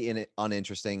thoroughly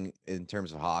uninteresting in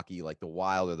terms of hockey. Like the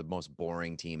Wild are the most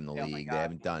boring team in the league. They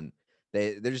haven't done.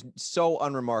 They're just so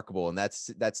unremarkable, and that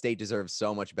state deserves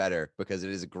so much better because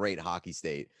it is a great hockey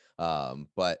state.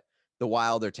 But the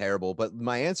Wild are terrible. But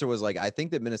my answer was like, I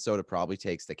think that Minnesota probably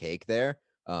takes the cake there,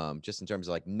 just in terms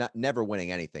of like never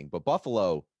winning anything. But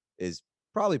Buffalo is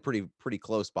probably pretty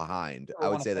close behind. I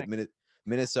would say that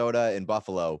Minnesota and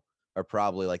Buffalo are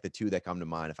probably like the two that come to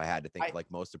mind if I had to think like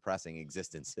most depressing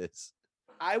existences.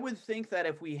 I would think that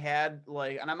if we had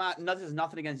like, and this is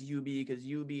nothing against UB because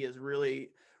UB is really,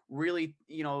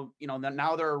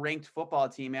 now they're a ranked football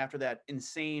team after that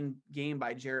insane game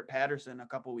by Jarrett Patterson a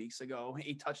couple weeks ago,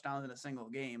 8 touchdowns in a single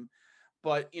game.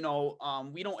 But, we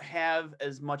don't have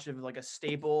as much of like a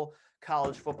staple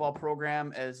college football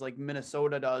program as like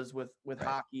Minnesota does with right.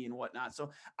 hockey and whatnot.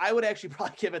 So I would actually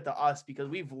probably give it to us because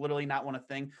we've literally not won a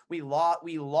thing. We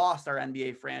lost our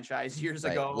NBA franchise years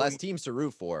ago. Less teams to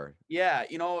root for. Yeah.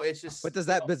 It's just, but does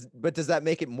that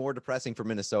make it more depressing for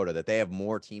Minnesota that they have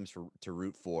more teams to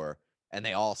root for and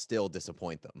they all still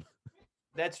disappoint them?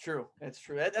 That's true. That's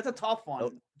a tough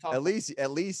one. At least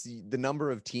the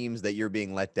number of teams that you're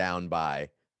being let down by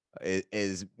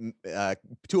is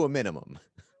to a minimum.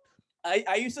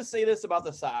 I used to say this about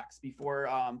the Sox before.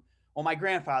 My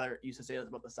grandfather used to say this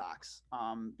about the Sox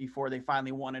before they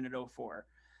finally won in 2004,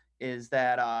 is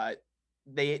that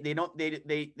they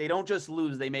don't just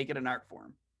lose, they make it an art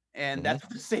form. And that's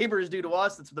what the Sabres do to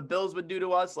us. That's what the Bills would do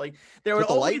to us. Like that's what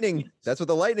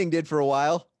the Lightning did for a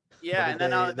while. Yeah, and then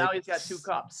now he's got 2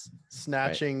 cups.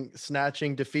 Snatching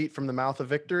defeat from the mouth of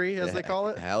victory, as they call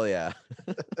it. Hell yeah.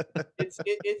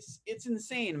 It's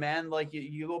insane, man. Like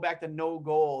you go back to no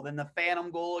goal, then the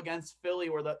phantom goal against Philly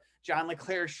where the John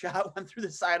LeClair shot went through the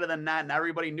side of the net and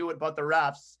everybody knew it but the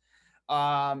refs.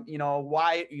 Wide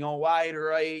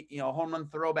right, home run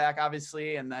throwback,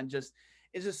 obviously, and then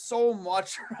it's just so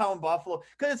much around Buffalo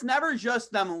because it's never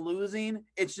just them losing.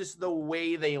 It's just the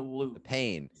way they lose. The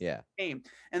pain. Yeah. Pain.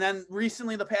 And then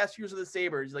recently, the past years of the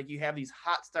Sabres, like you have these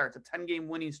hot starts, a 10-game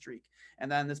winning streak.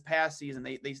 And then this past season,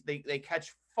 they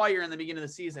catch fire in the beginning of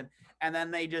the season. And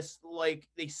then they just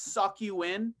they suck you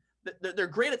in. They're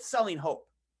great at selling hope.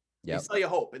 Yep. They sell you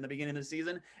hope in the beginning of the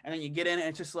season. And then you get in and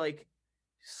it's just like,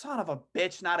 son of a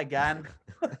bitch, not again.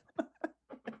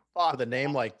 With a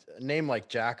name like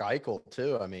Jack Eichel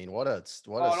too. I mean, what a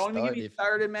don't even get me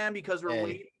started, man, because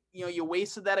you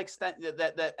wasted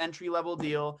that entry level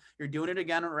deal. You're doing it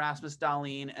again with Rasmus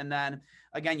Dahlin, and then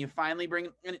again you finally bring.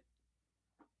 And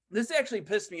this actually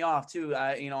pissed me off too.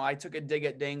 I took a dig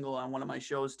at Dangle on one of my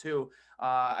shows too.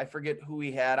 I forget who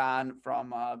he had on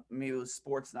from maybe it was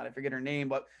Sportsnet. I forget her name,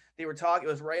 but they were talking.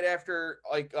 It was right after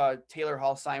Taylor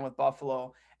Hall signed with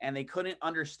Buffalo, and they couldn't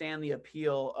understand the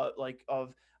appeal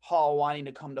of Hall wanting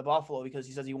to come to Buffalo because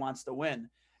he says he wants to win.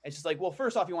 It's just like, well,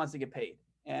 first off, he wants to get paid,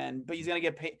 but he's going to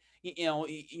get paid.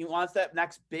 He wants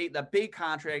that big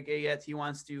contract he gets. He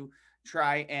wants to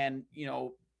try and,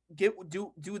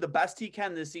 do the best he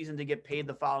can this season to get paid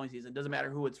the following season. It doesn't matter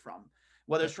who it's from,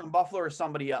 whether it's from Buffalo or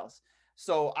somebody else.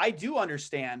 So I do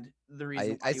understand the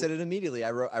reason. I said it immediately. I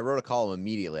wrote a column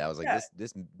immediately. I was like,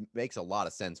 this makes a lot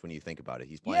of sense when you think about it.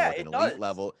 He's playing with an elite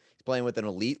level. He's playing with an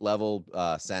elite level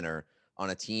center on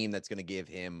a team that's going to give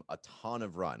him a ton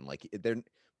of run. Like they're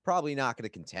probably not going to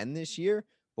contend this year,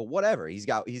 but whatever. He's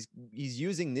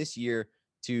using this year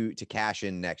to cash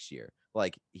in next year.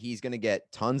 Like he's going to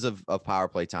get tons of power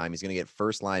play time. He's going to get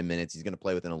first line minutes. He's going to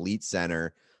play with an elite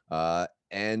center.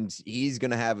 And he's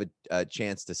going to have a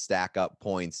chance to stack up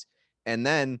points. And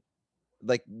then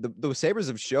like the Sabres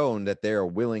have shown that they're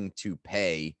willing to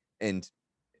pay. And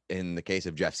in the case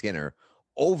of Jeff Skinner,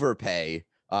 overpay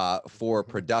for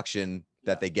production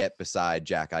that they get beside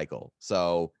Jack Eichel.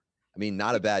 So, I mean,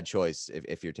 not a bad choice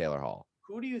if you're Taylor Hall.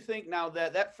 Who do you think now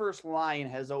that first line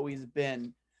has always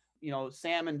been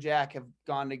Sam and Jack have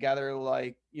gone together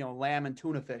like, lamb and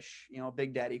tuna fish,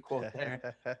 Big Daddy quote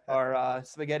there, or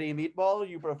spaghetti and meatball,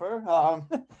 you prefer.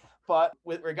 But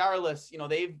regardless,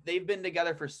 they've been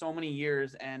together for so many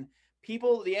years, and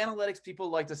the analytics people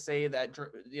like to say that,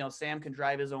 Sam can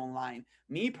drive his own line.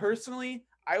 Me personally,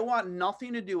 I want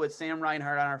nothing to do with Sam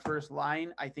Reinhart on our first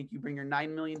line. I think you bring your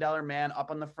 $9 million man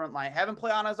up on the front line, have him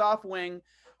play on his off wing,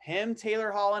 him,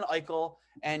 Taylor Hall, and Eichel,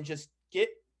 and just get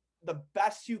the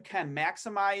best you can,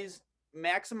 maximize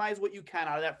what you can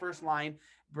out of that first line.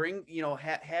 Bring,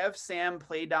 have Sam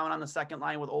play down on the second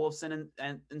line with Olofsson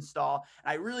and Stahl.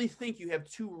 And I really think you have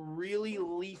two really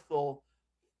lethal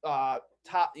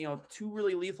two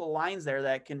really lethal lines there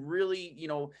that can really,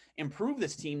 improve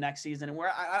this team next season. And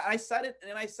where I said it,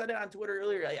 and I said it on Twitter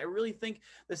earlier, I really think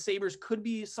the Sabres could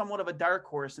be somewhat of a dark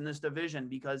horse in this division,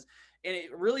 because, and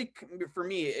it really, for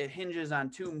me, it hinges on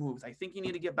two moves. I think you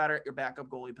need to get better at your backup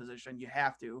goalie position. You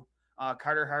have to.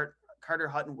 Carter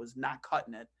Hutton was not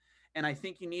cutting it. And I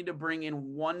think you need to bring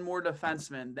in one more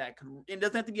defenseman that could, it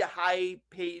doesn't have to be a high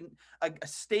paid, a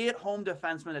stay-at-home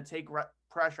defenseman to take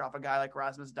pressure off a guy like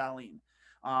Rasmus Dahlin,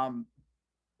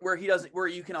 where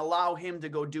you can allow him to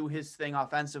go do his thing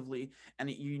offensively.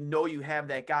 And you have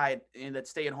that guy, and that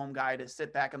stay-at-home guy, to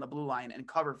sit back on the blue line and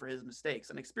cover for his mistakes.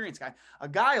 An experienced guy, a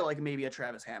guy like maybe a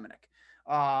Travis Hamonic,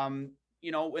 and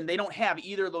they don't have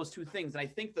either of those two things. And I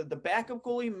think that the backup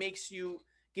goalie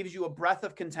gives you a breath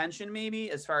of contention, maybe,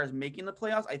 as far as making the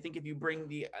playoffs. I think if you bring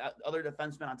the other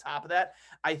defenseman on top of that,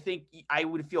 I think I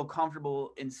would feel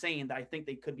comfortable in saying that I think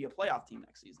they could be a playoff team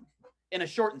next season in a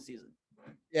shortened season.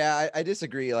 Yeah, I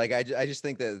disagree. Like, I just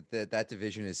think that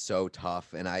division is so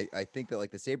tough. And I think that,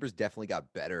 like, the Sabres definitely got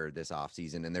better this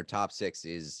offseason, and their top six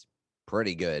is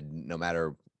pretty good no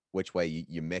matter which way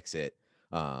you mix it.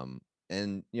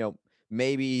 And,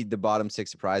 maybe the bottom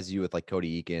six surprises you with, like,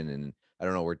 Cody Eakin, and I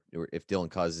don't know if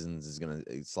Dylan Cousins is going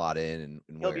to slot in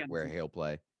and where he'll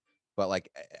play. But,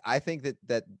 like, I think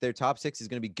that their top six is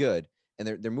going to be good, and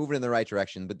they're moving in the right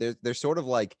direction. But they're sort of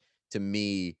like, to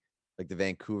me, like the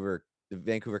Vancouver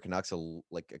Canucks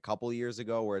like a couple years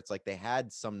ago, where it's like they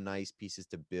had some nice pieces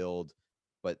to build,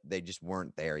 but they just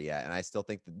weren't there yet. And I still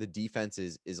think that the defense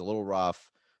is a little rough.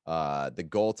 The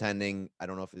goaltending, I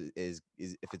don't know if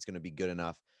it's going to be good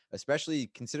enough,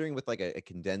 especially considering with like a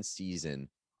condensed season.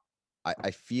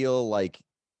 I feel like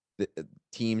the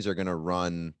teams are going to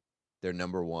run their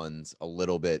number ones a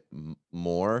little bit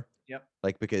more. Yep.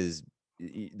 Like, because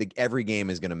every game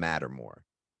is going to matter more.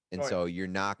 And so you're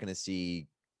not going to see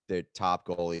the top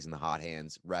goalies in the hot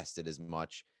hands rested as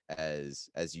much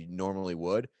as you normally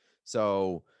would.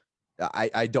 So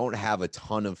I don't have a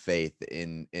ton of faith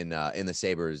in the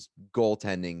Sabres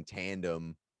goaltending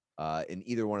tandem, in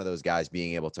either one of those guys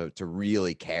being able to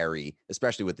really carry,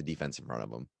 especially with the defense in front of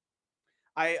them.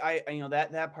 I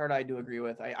that part I do agree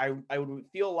with. I would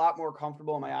feel a lot more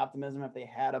comfortable in my optimism if they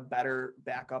had a better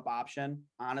backup option,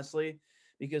 honestly,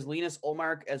 because Linus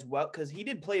Ullmark as well, because he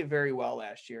did play very well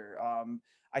last year.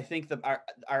 I think that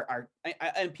our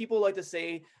and people like to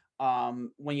say,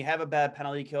 when you have a bad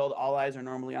penalty killed, all eyes are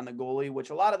normally on the goalie,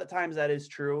 which a lot of the times that is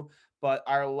true. But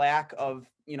our lack of,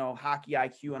 hockey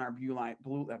IQ on our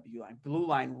blue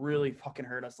line really fucking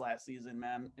hurt us last season,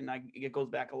 man. And it goes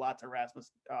back a lot to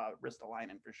Rasmus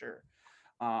Ristolainen for sure.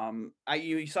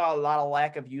 You saw a lot of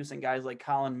lack of use in guys like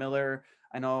Colin Miller.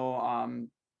 I know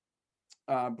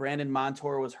Brandon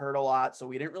Montour was hurt a lot, so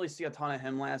we didn't really see a ton of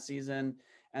him last season.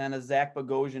 And then a Zach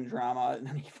Bogosian drama, and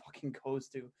then he fucking goes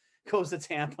to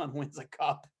Tampa and wins a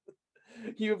cup.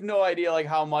 You have no idea like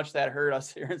how much that hurt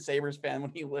us here in Sabres fan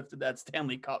when he lifted that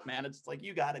Stanley Cup, man. It's like,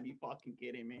 you got to be fucking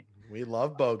kidding me. We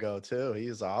love Bogo too.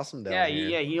 He's awesome down here.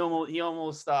 Yeah. He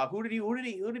almost who did he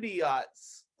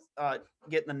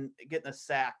get in the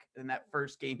sack in that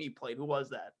first game he played? Who was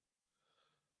that?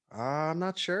 I'm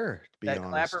not sure, to be honest.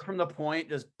 Clapper from the point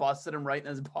just busted him right in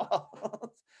his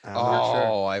balls. I'm not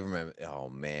sure. I remember. Oh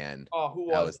man. Oh, who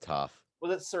was? That was tough.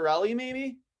 Was it Cirelli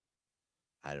maybe?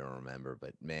 I don't remember,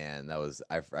 but man, that was,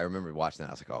 I remember watching that.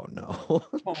 I was like, oh no.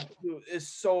 Oh, dude, it's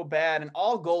so bad. And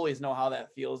all goalies know how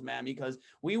that feels, man, because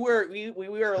we were a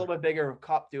little bit bigger of a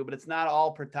cup, dude, but it's not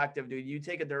all protective, dude. You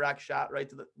take a direct shot right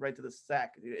to the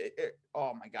sack, dude.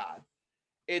 Oh my God.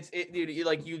 Dude, you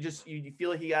feel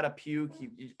like you got to puke.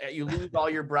 You lose all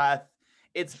your breath.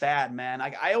 It's bad, man.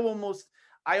 Like I almost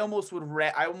would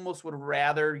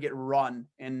rather get run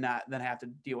and not than have to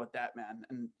deal with that, man.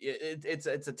 And it's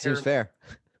a terrible. Seems fair.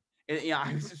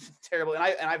 It's terrible. And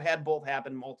I've had both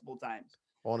happen multiple times.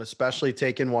 Well, and especially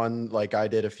taking one like I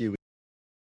did a few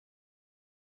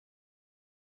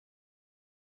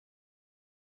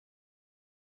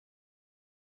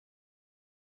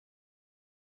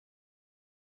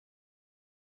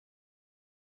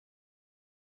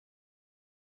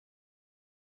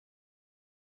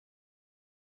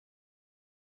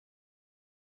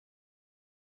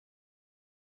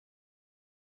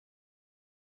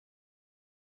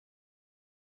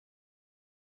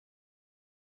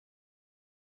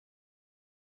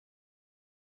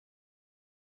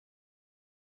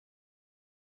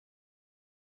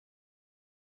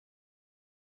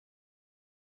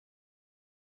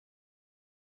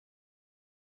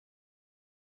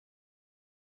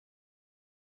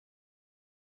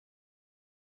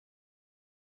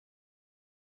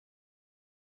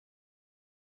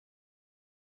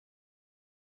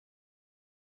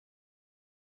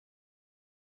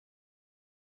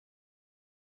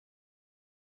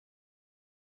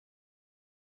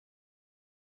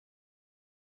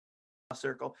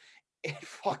circle, it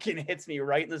fucking hits me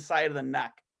right in the side of the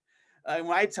neck.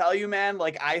 When I tell you, man,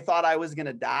 like I thought I was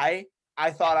gonna die.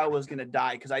 I thought I was gonna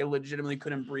die because I legitimately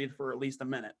couldn't breathe for at least a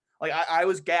minute. Like I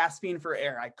was gasping for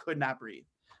air. I could not breathe.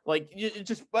 Like it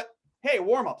just, but hey,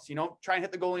 warm-ups, you know, try and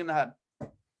hit the goalie in the head.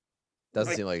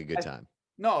 Doesn't seem like a good time.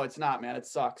 No, it's not, man. It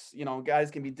sucks. You know, guys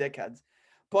can be dickheads.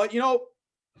 But you know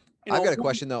I've got a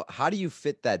question though. How do you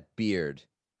fit that beard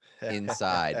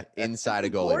inside a goalie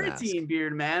mask? Quarantine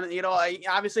beard, man. You know, I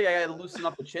got to loosen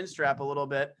up the chin strap a little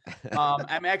bit.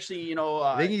 I'm actually, you know,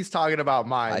 I think he's talking about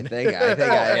mine. I think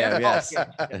I am. Yes.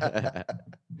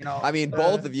 You know, I mean,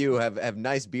 both of you have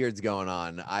nice beards going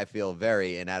on. I feel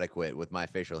very inadequate with my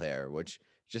facial hair, which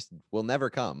just will never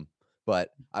come.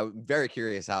 But I'm very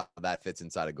curious how that fits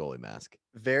inside a goalie mask.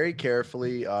 Very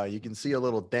carefully. You can see a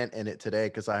little dent in it today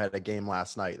because I had a game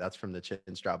last night. That's from the chin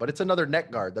strap, but it's another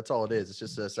neck guard. That's all it is. It's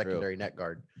just a secondary neck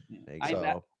guard.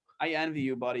 I envy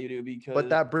you, buddy, dude. Because but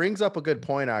that brings up a good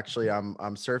point. Actually, I'm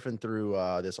surfing through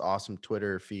this awesome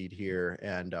Twitter feed here,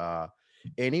 and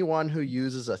anyone who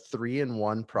uses a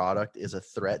 3-in-1 product is a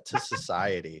threat to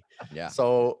society. Yeah.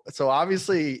 So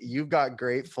obviously you've got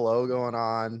great flow going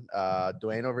on.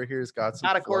 Dwayne over here's got some.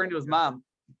 Not according to his mom.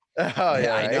 Oh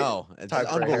yeah, I right? know. It's Time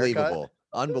for a unbelievable.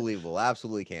 Unbelievable.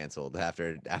 Absolutely canceled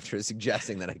after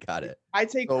suggesting that I got it. I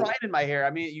take pride in my hair.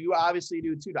 I mean, you obviously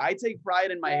do too. I take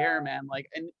pride in my hair, man. Like,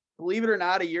 and believe it or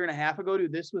not, a year and a half ago,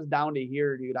 dude, this was down to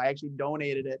here, dude. I actually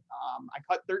donated it. I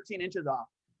cut 13 inches off.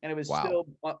 And it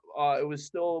was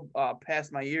still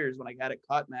past my years when I got it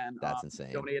cut, man. That's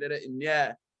insane. Donated it, and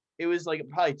yeah, it was like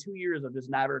probably 2 years of just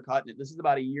never cutting it. This is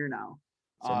about a year now.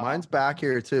 So mine's back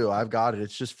here too. I've got it.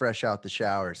 It's just fresh out the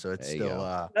shower, so it's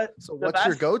still. So what's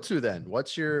your go-to then?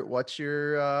 What's your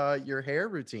hair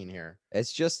routine here?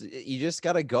 It's just you just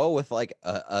got to go with like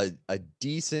a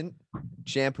decent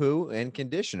shampoo and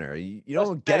conditioner. You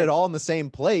don't get it all in the same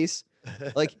place.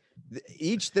 Like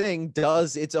each thing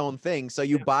does its own thing, so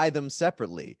you buy them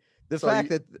separately. The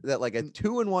fact that like a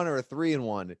 2-in-1 or a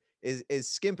 3-in-1 is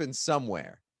skimping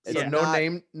somewhere. So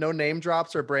no name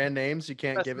drops or brand names. You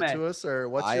can't give it to us, or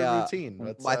what's your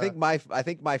routine? I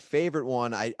think my favorite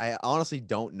one. I honestly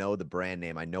don't know the brand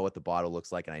name. I know what the bottle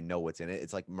looks like and I know what's in it.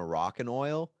 It's like Moroccan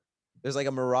oil. There's like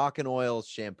a Moroccan oil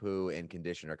shampoo and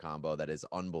conditioner combo that is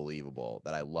unbelievable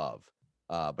that I love.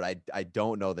 But I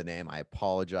don't know the name. I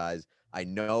apologize. I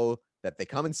know that they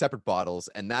come in separate bottles,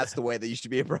 and that's the way that you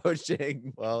should be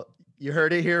approaching. Well, you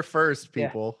heard it here first,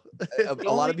 people. Yeah.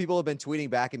 A lot of people have been tweeting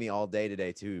back at me all day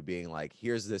today too, being like,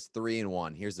 here's this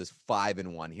 3-in-1, here's this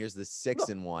 5-in-1, here's this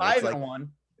 6-in-1. 5-in-1.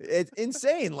 It's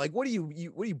insane. Like, what are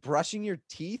you brushing your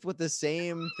teeth with the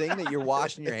same thing that you're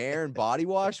washing your hair and body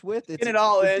wash with? It's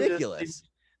ridiculous.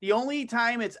 The only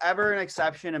time it's ever an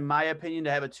exception, in my opinion,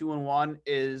 to have a 2-in-1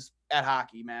 is at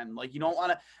hockey, man. Like, you don't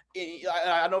want to.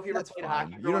 I don't know if you ever played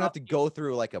hockey. You don't have to go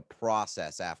through like a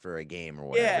process after a game or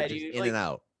whatever. Yeah, just dude, in and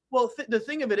out. Well, the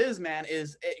thing of it is, man,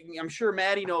 is I'm sure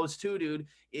Maddie knows too, dude.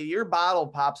 If your bottle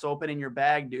pops open in your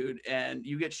bag, dude, and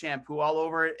you get shampoo all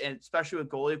over it, and especially with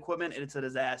goalie equipment, it's a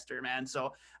disaster, man.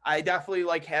 So I definitely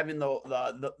like having the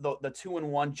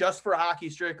 2-in-1 just for hockey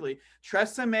strictly.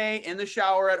 Tresemme in the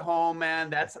shower at home, man.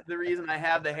 That's the reason I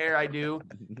have the hair I do.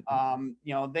 You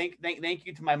know, thank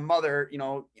you to my mother. You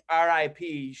know,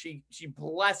 R.I.P. She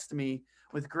blessed me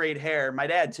with great hair. My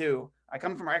dad too. I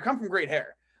come from great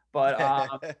hair.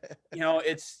 But you know,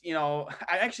 it's, you know,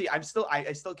 I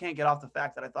still can't get off the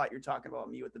fact that I thought you're talking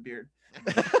about me with the beard.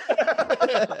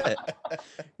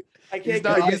 I can't.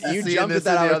 You jumped at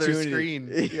that other screen.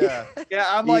 Yeah, yeah.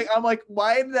 I'm like,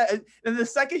 why did that? And the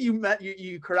second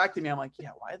you corrected me, I'm like,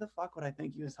 yeah, why the fuck would I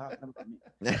think he was talking about me?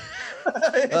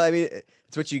 Well, I mean,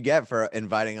 it's what you get for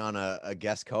inviting on a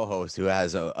guest co-host who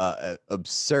has a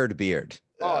absurd beard.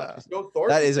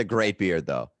 That is a great beard,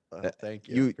 though. Thank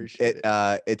you. Appreciate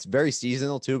it. It's very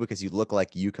seasonal too because you look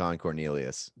like Yukon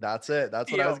Cornelius. That's it.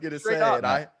 That's what I was gonna say. Up,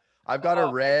 and I've got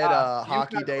a red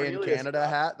Hockey Day in Canada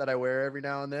hat that I wear every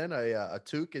now and then. A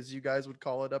toque, as you guys would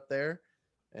call it up there,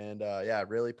 and yeah, it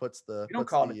really puts the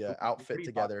outfit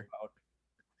together.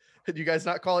 Did you guys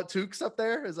not call it toques up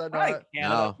there? Is that not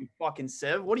Canada? No. You fucking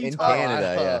sieve. What are you in talking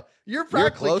Canada? about? Yeah, you're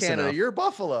practically Canada. Enough. You're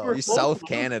Buffalo. You're South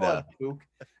Canada.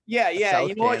 Yeah. South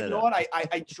you know Canada. what?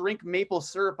 I drink maple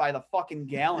syrup by the fucking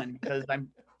gallon because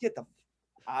get the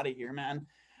out of here, man.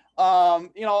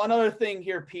 You know, another thing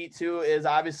here, Pete, too, is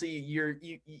obviously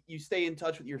you stay in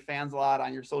touch with your fans a lot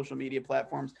on your social media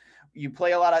platforms. You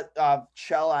play a lot of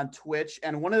Chell on Twitch,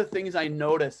 and one of the things I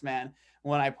noticed, man,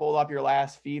 when I pulled up your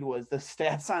last feed was the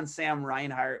stats on Sam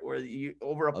Reinhart, where you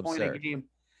over a point a game,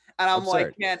 and I'm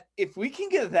like, man, if we can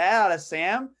get that out of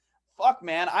Sam, fuck,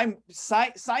 man. I'm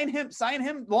sign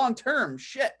him long term.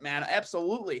 Shit, man,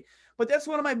 absolutely. But that's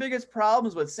one of my biggest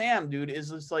problems with Sam, dude, is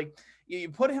just like you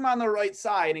put him on the right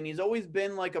side and he's always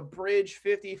been like a bridge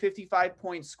 50, 55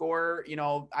 point scorer. You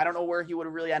know, I don't know where he would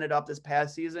have really ended up this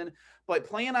past season, but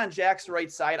playing on Jack's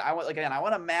right side, I want to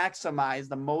maximize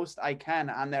the most I can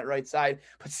on that right side.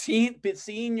 But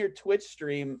seeing your Twitch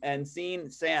stream and seeing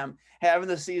Sam having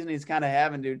the season he's kind of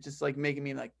having, dude, just like making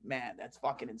me like, man, that's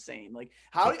fucking insane. Like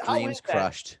how dreams is that?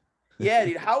 crushed. Yeah,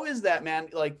 dude. How is that, man?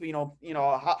 Like,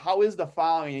 how is the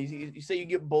following? You say you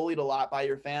get bullied a lot by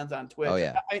your fans on Twitch. Oh,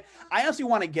 yeah. I honestly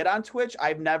want to get on Twitch.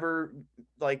 I've never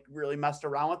like really messed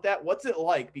around with that. What's it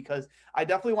like? Because I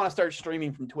definitely want to start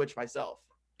streaming from Twitch myself.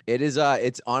 It is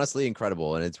it's honestly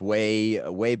incredible, and it's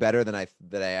way better than I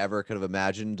ever could have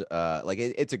imagined. Like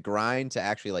it's a grind to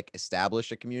actually like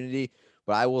establish a community,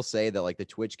 but I will say that like the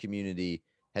Twitch community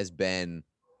has been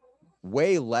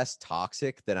way less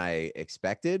toxic than I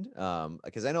expected.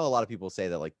 Because I know a lot of people say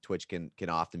that like Twitch can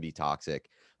often be toxic.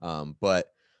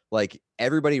 But like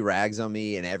everybody rags on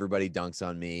me and everybody dunks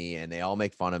on me and they all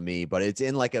make fun of me, but it's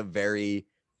in like a very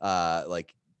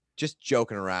like just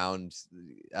joking around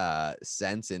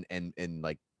sense and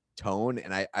like tone.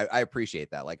 And I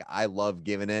appreciate that. Like I love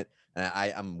giving it and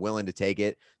I'm willing to take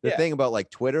it. The thing about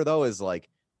like Twitter though is like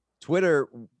Twitter,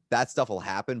 that stuff will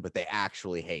happen, but they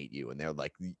actually hate you. And they're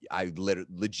like, I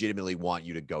legitimately want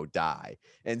you to go die.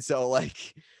 And so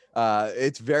like,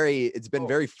 it's been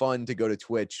very fun to go to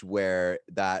Twitch where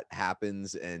that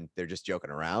happens and they're just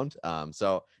joking around.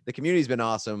 So the community's been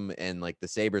awesome. And like the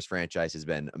Sabres franchise has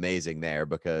been amazing there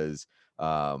because,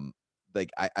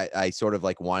 like I sort of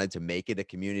like wanted to make it a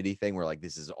community thing where like,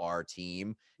 this is our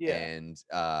team. Yeah. And,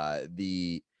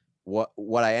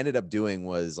 what I ended up doing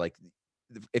was like,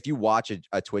 if you watch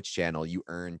a Twitch channel, you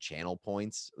earn channel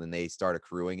points and they start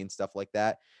accruing and stuff like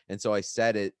that. And so I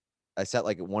set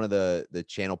like one of the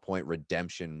channel point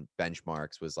redemption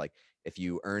benchmarks was like, if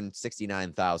you earn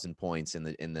 69,000 points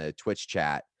in the Twitch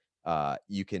chat,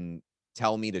 you can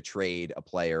tell me to trade a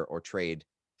player or trade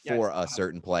for a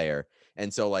certain player.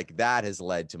 And so like that has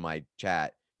led to my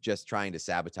chat just trying to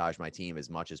sabotage my team as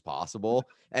much as possible.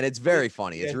 And it's very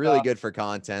funny. It's really good for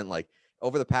content. Like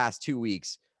over the past 2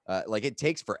 weeks, like it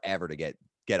takes forever to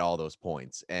get all those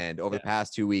points. And over the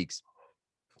past 2 weeks,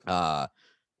 my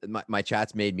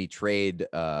chat's made me trade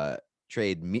for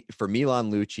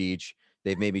Milan Lucic.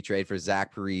 They've made me trade for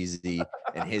Zach Parise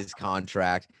and his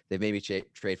contract. They've made me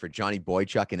trade for Johnny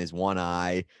Boychuk and his one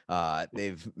eye.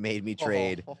 They've made me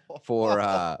trade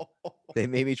for they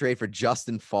made me trade for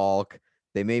Justin Falk.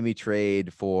 They made me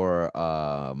trade for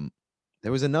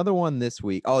there was another one this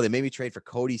week. Oh, they made me trade for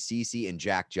Cody Ceci and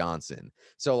Jack Johnson.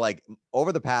 So like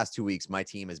over the past 2 weeks, my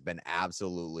team has been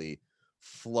absolutely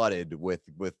flooded with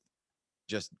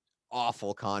just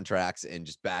awful contracts and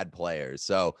just bad players.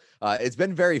 So it's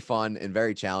been very fun and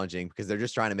very challenging because they're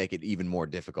just trying to make it even more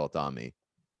difficult on me.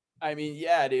 I mean,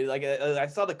 yeah, dude. Like I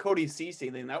saw the Cody Ceci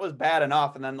thing, that was bad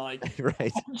enough, and then like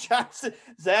right, Johnson,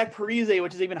 Zach Parise,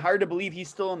 which is even hard to believe he's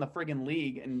still in the friggin'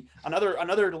 league, and another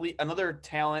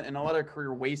talent and another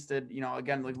career wasted. You know,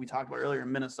 again, like we talked about earlier,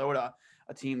 in Minnesota,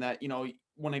 a team that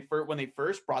when they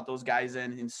first brought those guys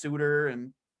in Suter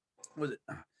and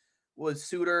was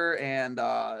Suter and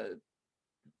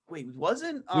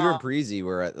wasn't Suter and Parise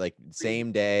were at like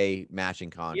same day matching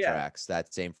contracts,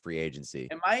 that same free agency.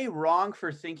 Am I wrong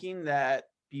for thinking that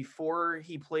before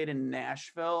he played in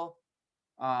Nashville,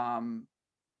 now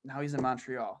he's in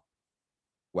Montreal?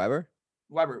 Weber,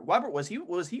 was he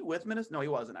with Minnesota? No, he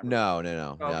wasn't.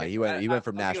 No. Okay. He went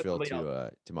from Nashville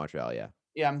to Montreal.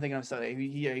 Yeah, I'm thinking of something.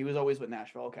 He was always with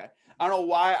Nashville. Okay, I don't know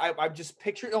why I just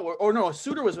pictured. Oh no,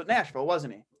 Suter was with Nashville,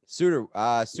 wasn't he? Suter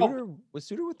was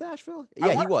Suter with Nashville?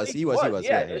 Yeah, he was.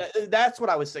 Yeah, that's what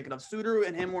I was thinking of. Suter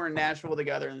and him were in Nashville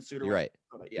together, and Suter. You're right.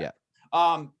 Yeah.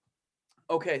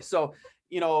 Okay, so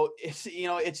it's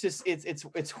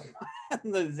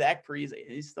the Zach Parise.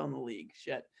 He's still in the league.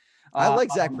 Shit. I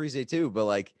like Zach Parise too, but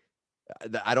like,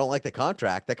 I don't like the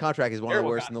contract. That contract is one of the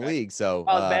worst in the league. So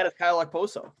as bad as Kyle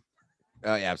Okposo.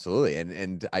 Oh, yeah, absolutely.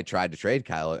 And I tried to trade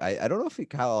Kyle. I don't know if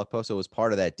Kyle Okposo was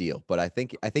part of that deal, but I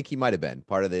think he might have been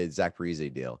part of the Zach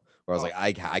Parise deal where I was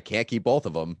like, I can't keep both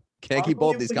of them. Can't keep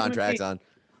both these contracts on.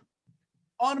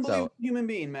 Unbelievable human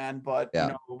being, man. But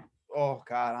oh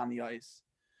God, on the ice.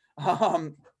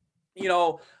 Another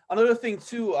thing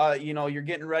too, you're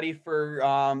getting ready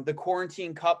for the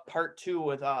Quarantine Cup Part 2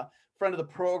 with friend of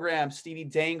the program, Stevie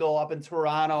Dangle up in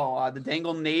Toronto, the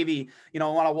Dangle Navy.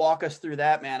 Want to walk us through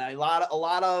that, man? A lot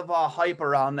of hype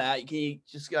around that. Can you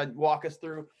just walk us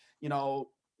through,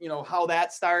 how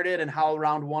that started and how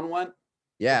round 1 went?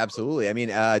 Yeah, absolutely. I mean,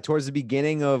 towards the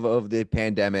beginning of the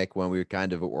pandemic, when we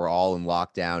were all in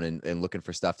lockdown and looking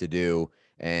for stuff to do,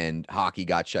 and hockey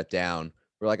got shut down,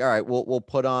 we're like, all right, we'll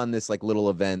put on this like little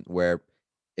event where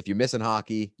if you're missing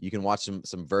hockey, you can watch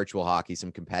some virtual hockey,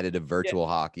 some competitive virtual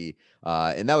hockey.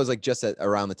 And that was like just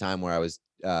around the time where I was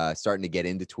starting to get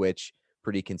into Twitch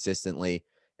pretty consistently.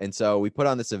 And so we put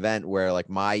on this event where like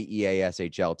my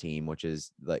EASHL team, which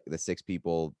is like the 6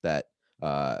 people that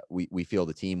we field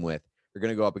a team with, we're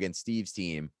going to go up against Steve's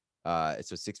team.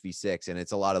 It's a 6v6, and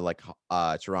it's a lot of like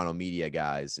Toronto media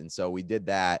guys. And so we did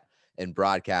that and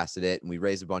broadcasted it, and we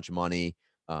raised a bunch of money.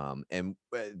 And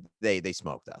they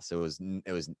smoked us. It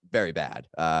was very bad.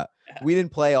 We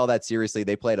didn't play all that seriously.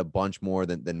 They played a bunch more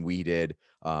than we did.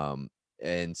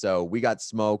 And so we got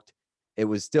smoked. It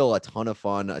was still a ton of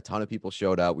fun. A ton of people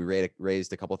showed up. We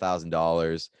raised a couple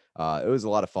 $1,000s. It was a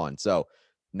lot of fun. So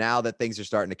now that things are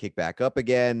starting to kick back up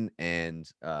again, and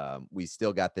we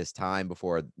still got this time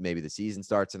before maybe the season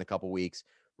starts in a couple weeks,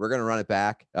 we're going to run it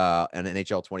back on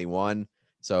NHL 21.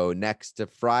 So next to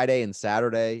Friday and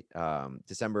Saturday,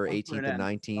 December 18th and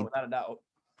 19th. Without a doubt.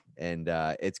 And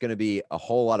it's going to be a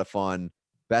whole lot of fun.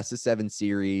 Best of 7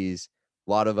 series.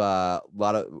 A lot of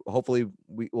hopefully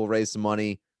we'll raise some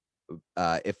money.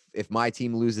 If my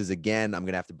team loses again, I'm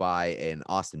gonna have to buy an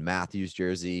Austin Matthews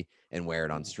jersey and wear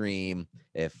it on stream.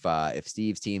 If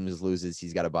Steve's team loses,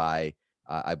 he's got to buy.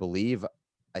 I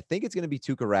think it's gonna be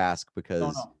Tuukka Rask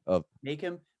because of make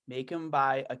him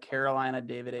buy a Carolina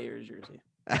David Ayers jersey.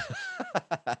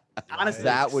 Honestly,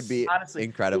 that would be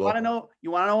incredible.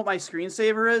 You want to know what my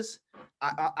screensaver is?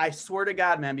 I swear to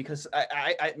God, man, because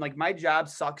I like my job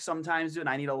sucks sometimes, dude. And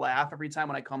I need to laugh every time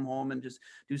when I come home and just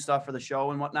do stuff for the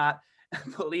show and whatnot.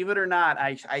 Believe it or not,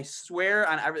 I swear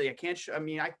on everything. I can't.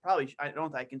 I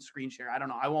don't think I can screen share. I don't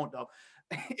know. I won't though.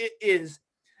 It is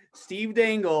Steve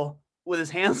Dangle with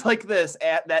his hands like this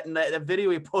at that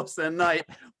video he posted at night.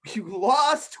 You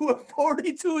lost to a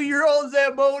 42-year-old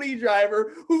Zamboni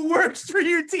driver who works for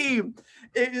your team.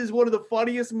 It is one of the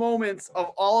funniest moments of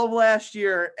all of last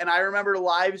year. And I remember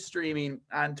live streaming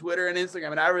on Twitter and Instagram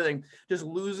and everything, just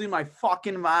losing my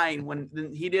fucking mind when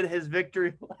he did his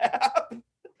victory lap.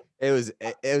 It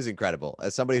was incredible.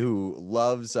 As somebody who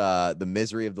loves the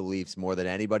misery of the Leafs more than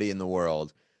anybody in the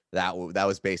world, that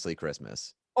was basically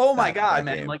Christmas. Oh my God,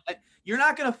 man. Game. Like, you're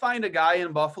not going to find a guy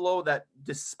in Buffalo that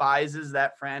despises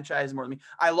that franchise more than me.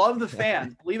 I love the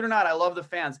fans. Believe it or not, I love the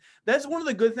fans. That's one of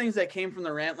the good things that came from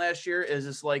the rant last year is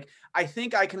just like, I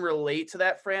think I can relate to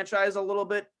that franchise a little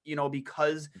bit,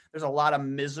 because there's a lot of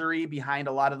misery behind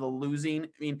a lot of the losing.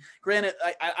 I mean, granted,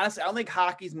 I honestly, I don't think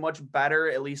hockey's much better,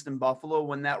 at least in Buffalo,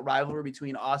 when that rivalry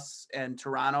between us and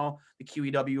Toronto, the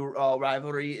QEW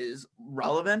rivalry is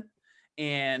relevant.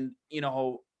 And,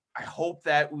 I hope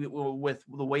that with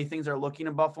the way things are looking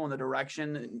in Buffalo and the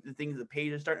direction and the things, the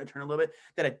page is starting to turn a little bit,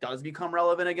 that it does become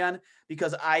relevant again,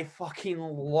 because I fucking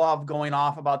love going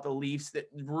off about the Leafs. That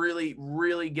really,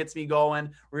 really gets me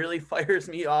going, really fires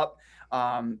me up.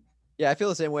 Yeah, I feel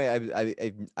the same way.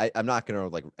 I'm not going to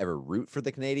like ever root for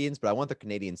the Canadians, but I want the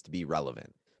Canadians to be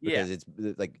relevant because it's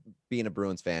like being a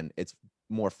Bruins fan. It's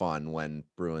more fun when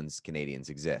Bruins Canadians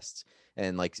exists.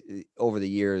 And like over the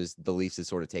years, the Leafs has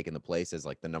sort of taken the place as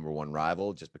like the number one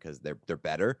rival just because they're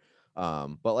better.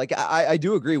 But like I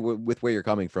do agree with where you're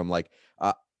coming from. Like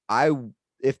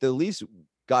if the Leafs,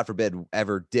 God forbid,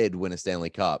 ever did win a Stanley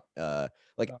Cup,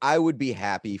 I would be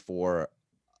happy for.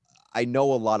 I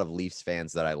know a lot of Leafs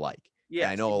fans that I like. Yeah,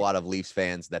 I know a lot of Leafs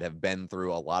fans that have been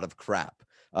through a lot of crap.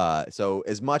 So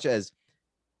as much as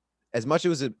it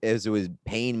was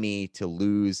paying me to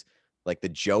lose like the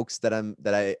jokes that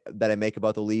I make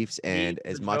about the Leafs, and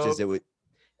as much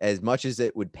as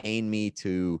it would pain me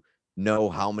to know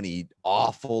how many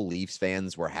awful Leafs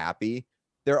fans were happy,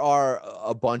 there are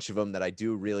a bunch of them that I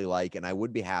do really like, and I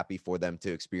would be happy for them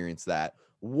to experience that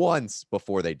once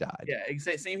before they died.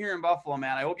 Yeah, same here in Buffalo,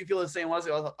 man. I hope you feel the same as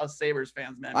us Sabres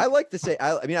fans, man. I like to say,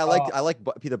 I like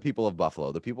the people of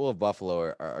Buffalo. The people of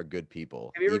Buffalo are good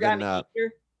people. Have you ever gotten to eat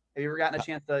here? Have you ever gotten a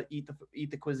chance to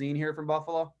eat the cuisine here from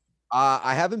Buffalo?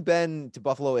 I haven't been to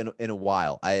Buffalo in a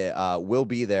while. I will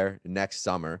be there next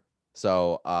summer.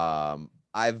 So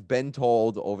I've been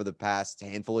told over the past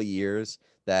handful of years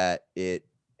that it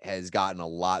has gotten a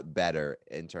lot better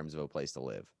in terms of a place to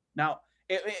live. Now,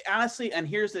 honestly, and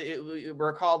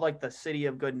we're called like the city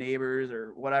of good neighbors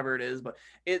or whatever it is, but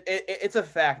it's a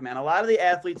fact, man. A lot of the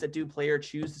athletes that do play or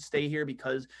choose to stay here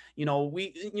because,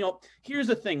 here's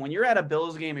the thing. When you're at a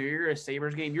Bills game or you're at a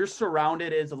Sabres game, you're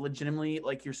surrounded as legitimately,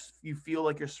 like you feel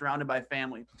like you're surrounded by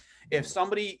family. If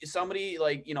somebody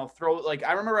like,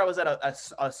 I remember I was at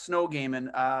a snow game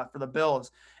for the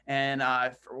Bills, and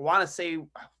I want to say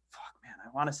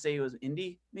it was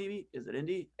Indy, maybe. Is it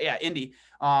Indy? Yeah, Indy.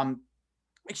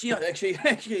 Actually,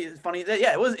 it's funny that,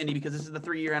 yeah, it was Indy because this is the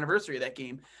 3-year anniversary of that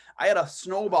game. I had an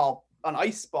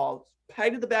ice ball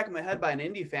pegged to the back of my head by an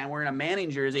Indy fan wearing a Manning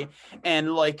jersey,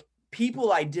 and like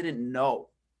people I didn't know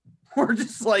were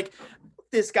just like,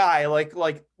 this guy,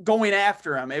 like going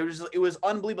after him. It was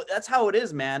unbelievable. That's how it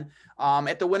is, man.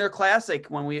 At the Winter Classic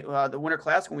when we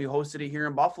hosted it here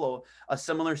in Buffalo, a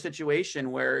similar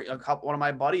situation where one of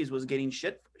my buddies was getting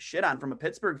shit on from a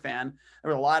Pittsburgh fan.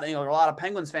 There were a lot of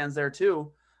Penguins fans there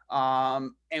too.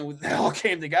 And they all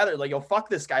came together like, yo, fuck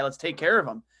this guy. Let's take care of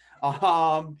him.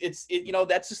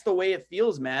 That's just the way it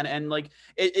feels, man. And like,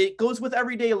 it goes with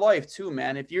everyday life too,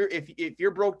 man. If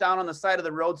you're broke down on the side of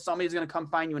the road, somebody's going to come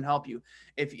find you and help you.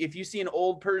 If you see an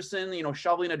old person,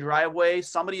 shoveling a driveway,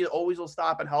 somebody always will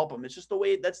stop and help them. It's just the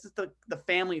way, that's just the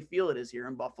family feel it is here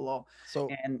in Buffalo. So,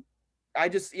 and I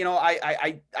just,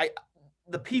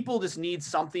 the people just need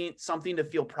something to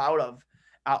feel proud of.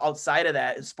 Outside of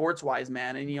that, sports wise,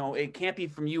 man. And, it can't be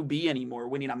from UB anymore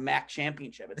winning a MAC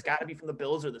championship. It's got to be from the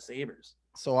Bills or the Sabres.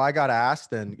 So I got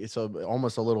asked, and so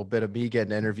almost a little bit of me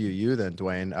getting to interview you then,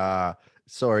 Dwayne.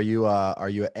 So are you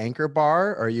an Anchor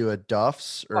Bar? Are you a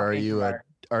Duff's? Or are you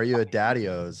a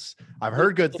Daddy-O's? I've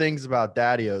heard good things about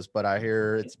Daddy-O's, but I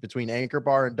hear it's between Anchor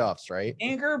Bar and Duff's, right?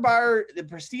 Anchor Bar, the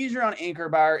prestige around Anchor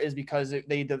Bar is because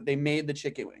they made the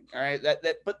chicken wing. All right.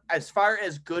 But as far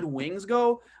as good wings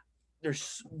go,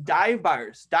 there's dive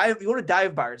bars. You go to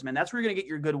dive bars, man. That's where you're gonna get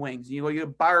your good wings. You go to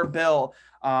Bar Bill.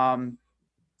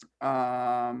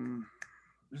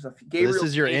 This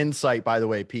is your insight, by the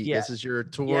way, Pete. Yeah. This is your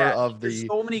tour of the. There's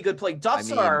so many good places.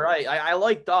 Duff's are all right. I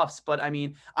like Duff's, but I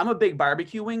mean, I'm a big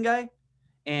barbecue wing guy,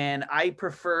 and I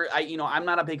prefer. I'm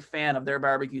not a big fan of their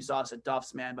barbecue sauce at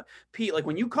Duff's, man. But Pete, like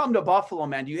when you come to Buffalo,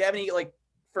 man, do you have any like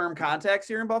firm contacts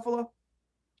here in Buffalo?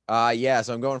 Yeah,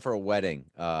 so I'm going for a wedding.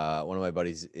 One of my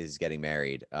buddies is getting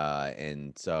married.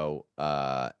 And so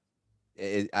I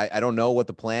don't know what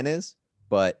the plan is,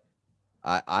 but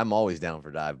I'm always down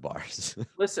for dive bars.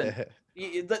 Listen,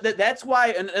 that's why,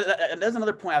 and that's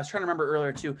another point I was trying to remember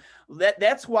earlier too.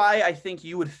 That's why I think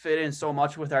you would fit in so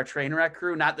much with our train wreck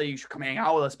crew. Not that you should come hang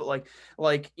out with us, but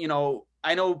like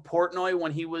I know Portnoy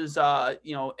when he was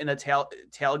in the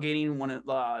tailgating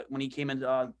when he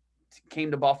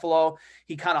came to Buffalo,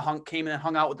 he kind of came and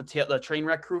hung out with the train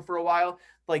wreck crew for a while.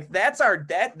 Like those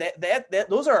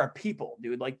are our people,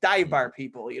 dude. Like dive bar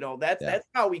people, that's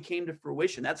how we came to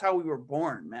fruition. That's how we were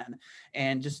born, man.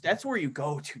 And just that's where you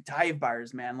go to, dive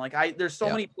bars, man. Like there's so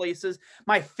many places.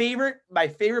 My favorite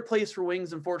place for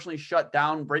wings, unfortunately, shut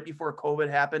down right before COVID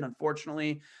happened.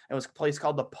 Unfortunately, it was a place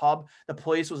called The Pub. The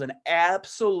place was an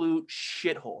absolute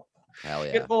shithole. Hell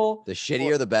yeah. The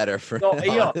shittier the better for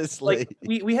honestly.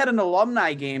 Like we had an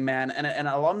alumni game, man, and an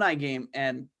alumni game,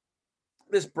 and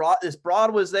this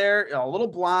broad was there, a little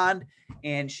blonde,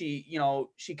 and she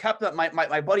kept up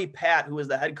my buddy Pat, who was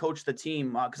the head coach of the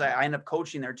team, because I ended up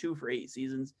coaching there too for 8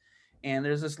 seasons. And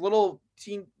there's this little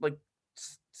team, like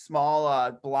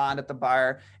small blonde at the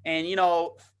bar, and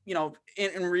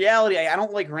in reality, I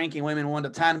don't like ranking women 1 to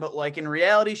 10, but like in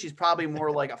reality, she's probably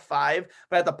more like a 5.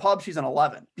 But at the pub, she's an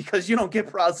 11 because you don't get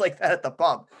broads like that at the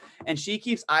pub. And she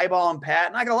keeps eyeballing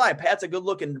Pat. Not gonna lie, Pat's a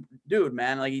good-looking dude,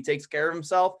 man. Like he takes care of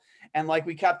himself. And like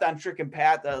we kept on tricking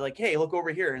Pat, like, hey, look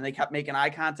over here, and they kept making eye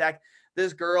contact.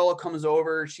 This girl comes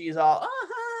over, she's all,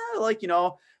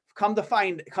 come to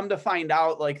find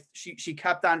out, like she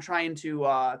kept on trying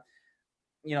to,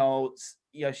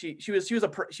 she was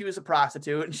a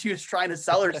prostitute, and she was trying to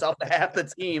sell herself to half the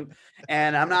team.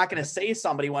 And I'm not going to say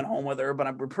somebody went home with her,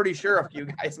 but we're pretty sure a few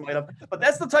guys might have. But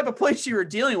that's the type of place you were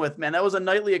dealing with, man. That was a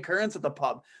nightly occurrence at the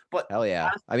pub. But hell yeah,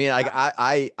 I mean,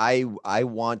 I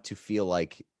want to feel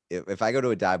like if I go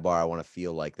to a dive bar, I want to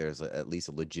feel like there's at least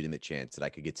a legitimate chance that I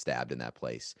could get stabbed in that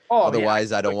place.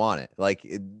 Otherwise, I don't want it. Like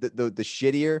the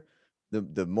shittier.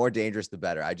 The more dangerous, the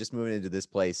better. I just moved into this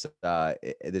place,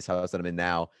 this house that I'm in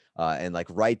now, and like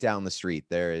right down the street,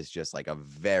 there is just like a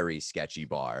very sketchy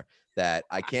bar that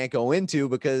I can't go into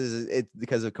because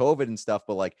of COVID and stuff.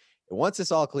 But like once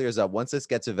this all clears up, once this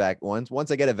gets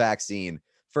once I get a vaccine,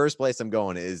 first place I'm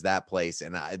going is that place,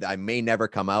 and I may never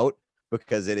come out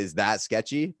because it is that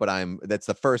sketchy. But that's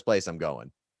the first place I'm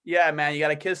going. Yeah, man, you got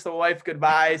to kiss the wife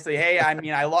goodbye. Say, hey, I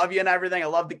mean, I love you and everything. I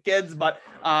love the kids, but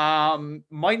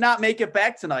might not make it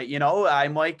back tonight. I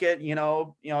might get,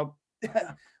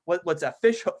 what's that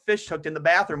fish hooked in the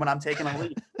bathroom when I'm taking a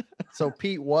leak. So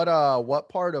Pete, what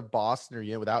part of Boston are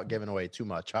you in, without giving away too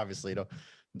much? Obviously,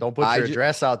 don't put your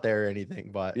address out there or anything.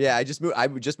 But yeah, I just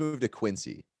moved to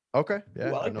Quincy. Okay.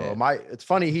 Yeah. Well, I know. It's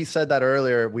funny. He said that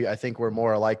earlier. I think we're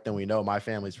more alike than we know. My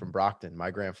family's from Brockton.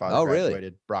 My grandfather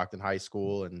graduated Brockton High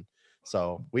School. And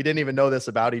so we didn't even know this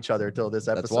about each other till this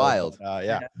episode. That's wild. But,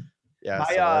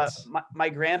 yeah. My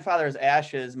grandfather's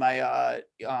ashes, some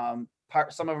of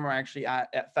them are actually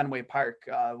at Fenway Park.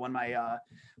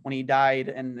 When he died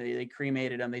and they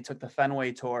cremated him, they took the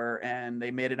Fenway tour and they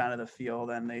made it onto the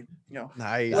field, and they,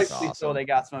 nice. Awesome. So they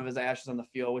got some of his ashes on the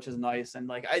field, which is nice. And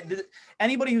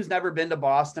anybody who's never been to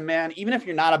Boston, man, even if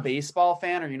you're not a baseball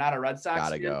fan or you're not a Red Sox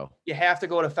fan, go. You have to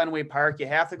go to Fenway Park. You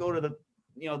have to go to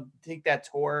take that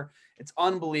tour. It's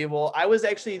unbelievable. I was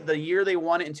actually, the year they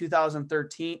won it in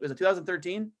 2013. Was it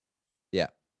 2013?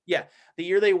 Yeah, the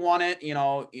year they won it,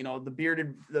 the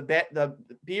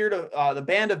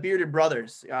band of bearded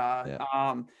brothers.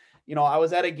 I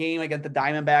was at a game against the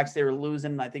Diamondbacks. They were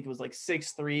losing. I think it was like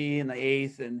 6-3 in the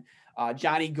 8th, and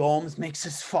Johnny Gomes makes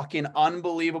this fucking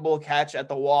unbelievable catch at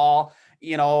the wall,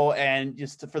 and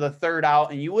just for the third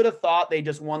out, and you would have thought they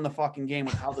just won the fucking game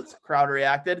with how the crowd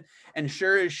reacted. And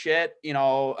sure as shit,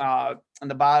 on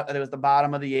the bottom, it was the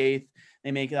bottom of the 8th.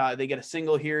 They get a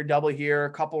single here, double here, a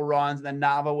couple runs, and then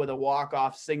Nava with a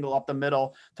walk-off single up the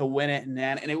middle to win it.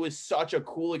 And it was such a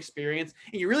cool experience.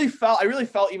 And I really felt,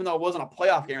 even though it wasn't a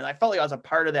playoff game, I felt like I was a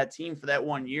part of that team for that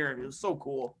 1 year. It was so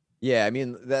cool. Yeah, I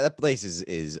mean that place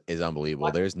is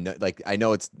unbelievable. There's no, I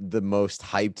know it's the most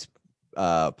hyped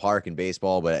park in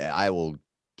baseball, but I will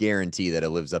guarantee that it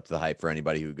lives up to the hype for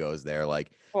anybody who goes there.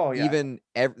 Even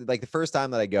the first time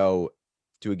that I go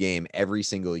to a game every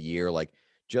single year,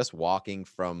 just walking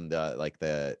from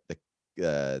the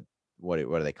what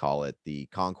do they call it, the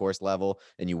concourse level,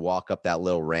 and you walk up that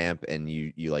little ramp and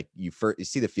you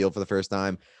see the field for the first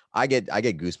time. I get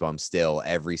goosebumps still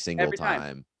every single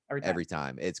time. Every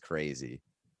time. It's crazy.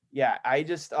 Yeah, I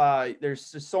just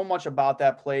there's just so much about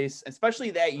that place,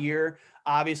 especially that year.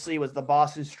 Obviously, it was the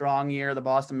Boston Strong year, the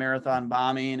Boston Marathon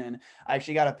bombing, and I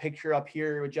actually got a picture up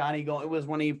here with Johnny going. It was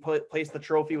when he placed the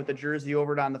trophy with the jersey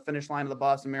over it on the finish line of the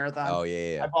Boston Marathon. Oh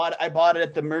yeah. I bought it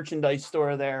at the merchandise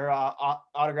store there,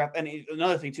 autograph. And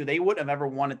another thing too, they wouldn't have ever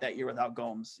won it that year without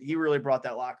Gomes. He really brought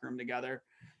that locker room together,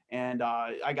 and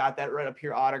I got that right up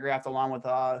here autographed along with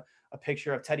a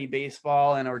picture of Teddy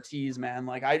Baseball and Ortiz, man.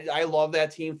 I love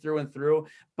that team through and through.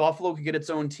 Buffalo could get its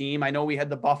own team. I know we had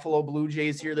the Buffalo Blue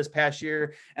Jays here this past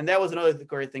year, and that was another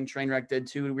great thing Trainwreck did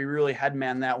too. We really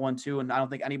headman that one too, and I don't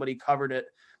think anybody covered it,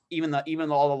 even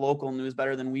all the local news,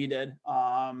 better than we did.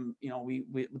 We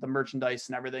with the merchandise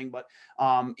and everything. But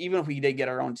even if we did get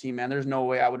our own team, man, there's no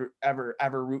way I would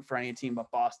ever root for any team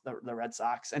but Boston, the Red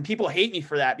Sox. And people hate me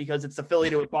for that because it's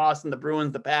affiliated with Boston, the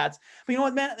Bruins, the Pats. But you know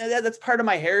what, man? That's part of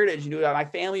my heritage. My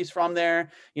family's from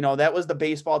there. That was the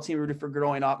baseball team we rooted for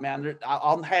growing up, man.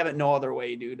 I'll have it no other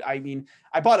way, dude. I mean,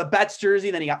 I bought a Betts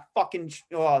jersey, then he got fucking.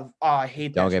 I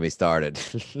hate that. Don't get me started.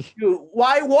 Dude,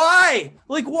 why? Why?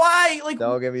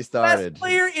 Don't get me started. Best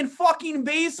player in fucking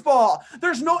baseball.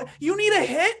 You need a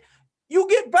hit. You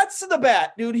get Betts to the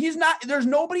bat, dude. There's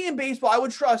nobody in baseball I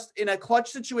would trust in a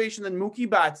clutch situation than Mookie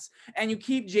Betts, and you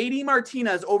keep JD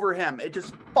Martinez over him. It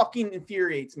just fucking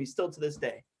infuriates me still to this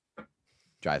day.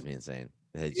 Drives me insane.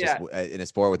 It's just in a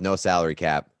sport with no salary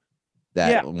cap,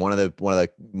 that one of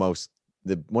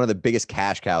the biggest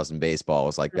cash cows in basebol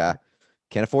was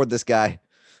can't afford this guy.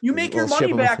 You make your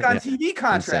money back on TV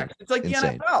contracts. It's like the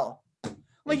NFL.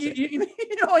 You know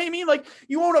what I mean?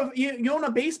 You own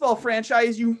a baseball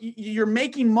franchise. You're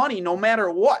making money no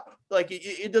matter what.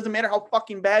 It doesn't matter how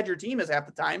fucking bad your team is half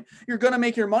the time. You're gonna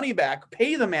make your money back.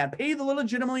 Pay the man. Pay the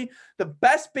legitimately the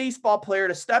best baseball player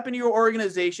to step into your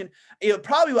organization. It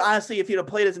probably, honestly, if he'd have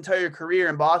played his entire career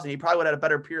in Boston, he probably would have had a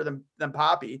better peer than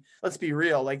Poppy. Let's be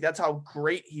real. That's how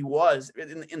great he was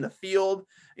in the field.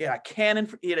 He had a cannon.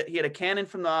 He had a cannon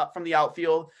from the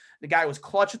outfield. The guy was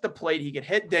clutch at the plate. He could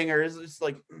hit dingers. It's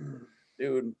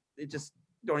dude, it just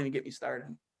don't even get me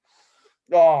started.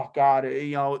 Oh God,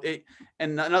 and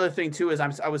another thing too is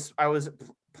I was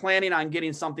planning on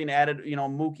getting something added,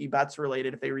 Mookie Betts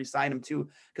related if they re-sign him too,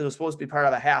 because it was supposed to be part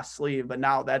of a half sleeve, but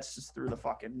now that's just through the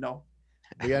fucking no.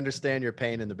 We understand your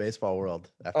pain in the baseball world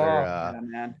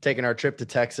after taking our trip to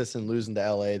Texas and losing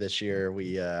to LA this year.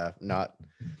 We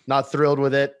not thrilled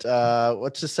with it.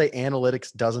 Let's just say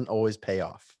analytics doesn't always pay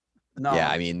off. No. Yeah,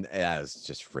 I mean, it's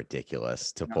just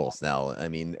ridiculous to pull Snell. I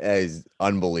mean, it is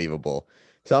unbelievable.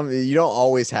 You don't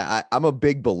always have. I'm a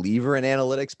big believer in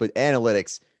analytics, but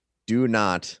analytics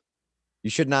you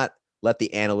should not let the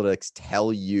analytics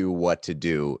tell you what to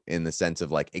do in the sense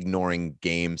of like ignoring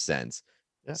game sense.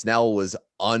 Yeah. Snell was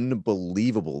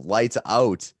unbelievable, lights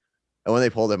out. And when they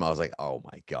pulled him, I was like, "Oh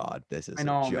my God, this is a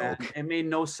joke." Man. It made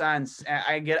no sense.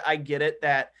 I get it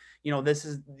that, this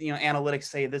is, analytics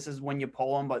say this is when you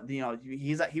pull him, but he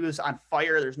was on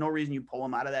fire. There's no reason you pull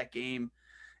him out of that game.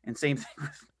 And same thing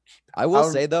with. I will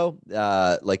say though,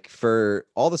 like for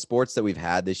all the sports that we've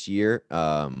had this year,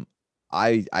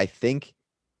 I think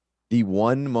the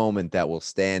one moment that will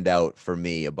stand out for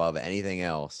me above anything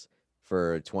else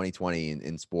for 2020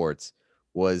 in sports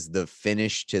was the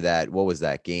finish to that. What was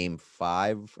that, game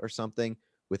 5 or something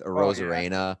with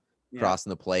Arozarena crossing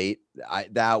the plate?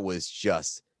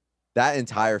 That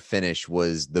entire finish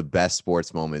was the best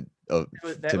sports moment of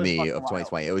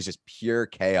 2020. It was just pure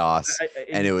chaos,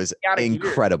 and it was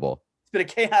incredible. It's been a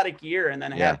chaotic year, and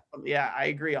then I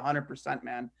agree 100%,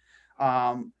 man.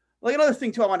 Like another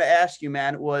thing too, I wanted to ask you,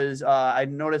 man, was I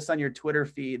noticed on your Twitter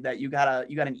feed that you got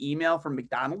an email from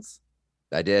McDonald's.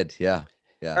 I did, yeah.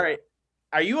 All right,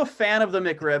 are you a fan of the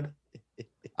McRib?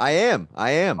 I am.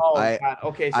 Oh, God.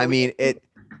 Okay. So I mean, it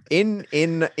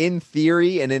in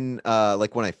theory and in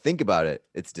like when I think about it,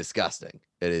 it's disgusting.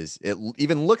 It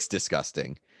even looks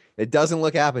disgusting. It doesn't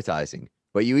look appetizing,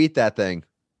 but you eat that thing.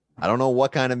 I don't know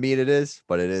what kind of meat it is,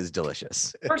 but it is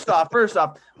delicious. First off,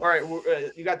 all right,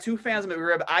 you got 2 fans of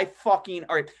McRib.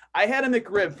 All right, I had a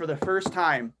McRib for the first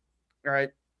time, all right,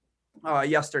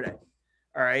 yesterday,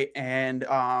 all right, and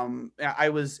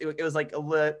it was like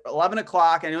 11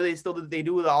 o'clock. I know they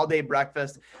do the all day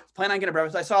breakfast. I was planning on getting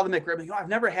breakfast. I saw the McRib. I've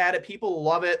never had it. People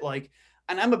love it, like,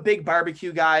 and I'm a big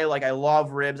barbecue guy. Like, I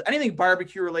love ribs. Anything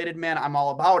barbecue related, man, I'm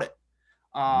all about it.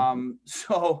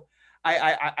 So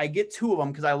I get 2 of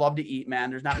them because I love to eat,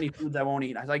 man. There's not many foods I won't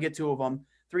eat. So I get 2 of them,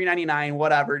 $3.99,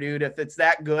 whatever, dude. If it's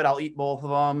that good, I'll eat both of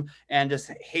them and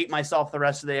just hate myself the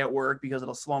rest of the day at work because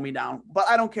it'll slow me down. But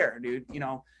I don't care, dude.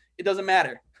 It doesn't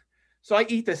matter. So I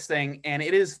eat this thing, and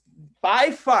it is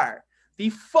by far the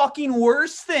fucking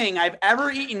worst thing I've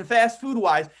ever eaten fast food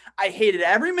wise. I hated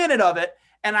every minute of it.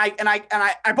 And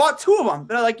I bought 2 of them.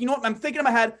 But I'm like, you know what? I'm thinking in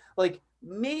my head, like,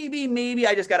 maybe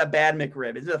I just got a bad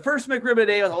McRib. It's the first McRib of the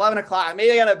day. It was 11 o'clock.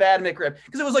 Maybe I got a bad McRib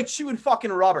because it was like chewing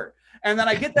fucking rubber. And then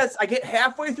I get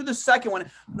halfway through the second one.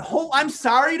 I'm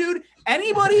sorry, dude.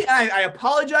 Anybody, and I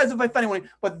apologize if I offend anyone,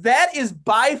 but that is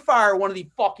by far one of the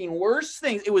fucking worst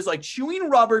things. It was like chewing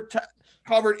rubber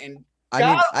covered in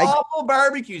awful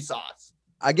barbecue sauce.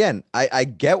 Again, I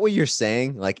get what you're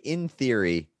saying. Like, in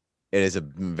theory, it is a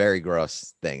very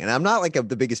gross thing. And I'm not like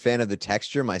the biggest fan of the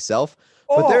texture myself,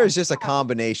 but there is just a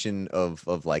combination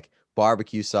of like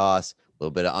barbecue sauce, a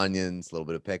little bit of onions, a little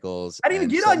bit of pickles. I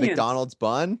didn't even get onions. McDonald's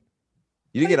bun.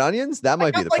 You didn't get onions? That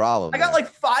might be the problem. I got like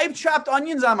 5 chopped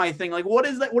onions on my thing. Like, what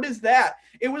is that? What is that?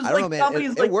 It was like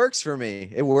somebody's like. It works for me.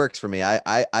 It works for me.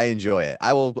 I enjoy it.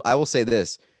 I will say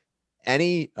this.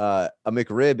 A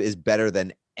McRib is better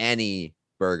than any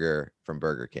burger from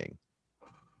Burger King.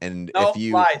 And if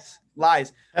you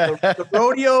lies. The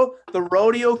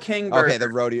rodeo King burger. The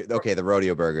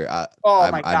rodeo burger.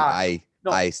 My God.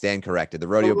 I stand corrected. The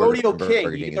rodeo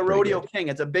King. The rodeo King.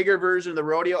 It's a bigger version of the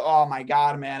rodeo. Oh my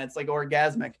God, man. It's like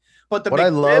orgasmic. But I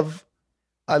love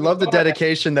the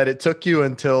dedication that it took you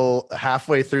until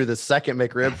halfway through the second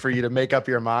McRib for you to make up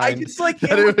your mind.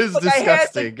 It was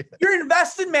disgusting. You're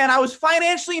invested, man. I was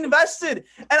financially invested,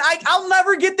 and I'll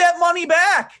never get that money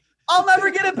back. I'll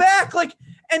never get it back.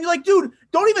 And dude,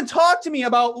 don't even talk to me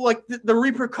about like the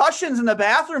repercussions in the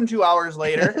bathroom 2 hours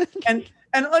later. And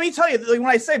let me tell you, like, when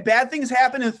I say bad things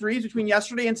happen in threes between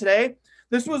yesterday and today,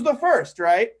 this was the first,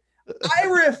 right? I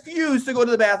refuse to go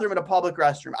to the bathroom in a public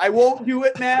restroom. I won't do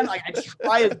it, man. Like, I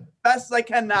try as best as I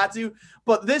can not to,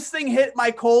 but this thing hit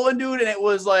my colon, dude, and it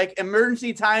was like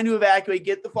emergency time to evacuate.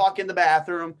 Get the fuck in the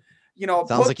bathroom.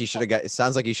 Sounds like you should have got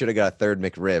a third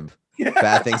McRib. Yeah.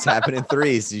 Bad things happen in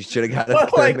threes. You should have got a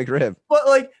third McRib.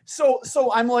 But so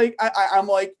I'm like, I'm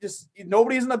like, just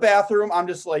nobody's in the bathroom. I'm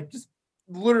just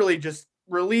literally just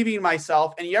relieving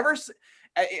myself. And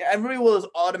everybody will those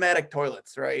automatic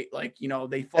toilets, right? Like,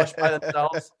 they flush by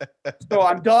themselves. So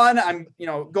I'm done. I'm,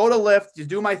 go to lift, just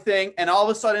do my thing. And all of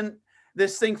a sudden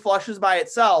this thing flushes by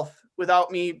itself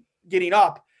without me getting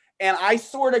up. And I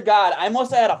swear to God, I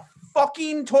must have had a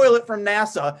fucking toilet from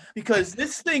NASA because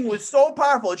this thing was so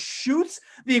powerful. It shoots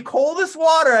the coldest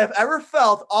water I've ever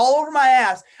felt all over my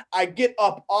ass. I get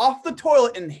up off the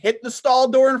toilet and hit the stall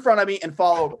door in front of me and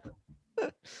fall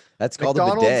over. That's called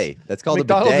a bidet. That's called a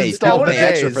bidet. You pay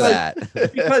extra for that.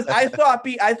 Because I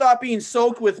thought being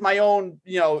soaked with my own,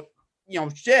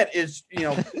 shit is,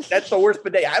 that's the worst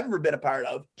bidet I've ever been a part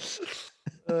of.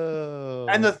 Oh.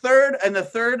 And the third,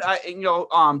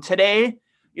 today,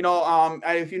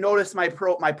 if you notice my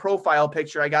profile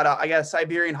picture, I got a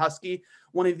Siberian Husky,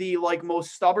 one of the like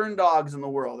most stubborn dogs in the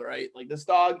world, right? Like this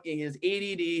dog, he has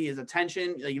ADD, his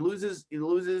attention, he loses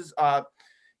his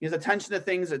attention to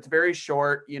things. It's very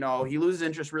short. He loses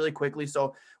interest really quickly.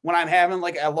 So when I'm having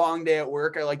like a long day at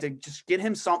work, I like to just get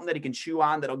him something that he can chew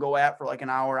on that'll go at for like an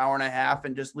hour and a half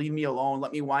and just leave me alone,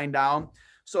 let me wind down.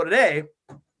 So today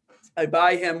I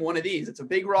buy him one of these. It's a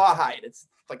big rawhide. It's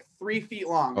like 3 feet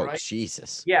long, Oh, right?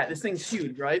 Jesus. Yeah, this thing's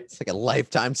huge, right? It's like a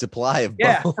lifetime supply of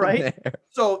Yeah, bone right? there.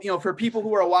 So, for people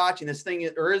who are watching this thing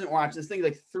or isn't watching, this thing is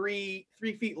like 3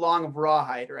 feet long of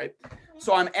rawhide, right?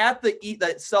 So I'm at the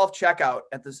self-checkout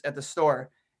at the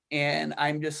store, and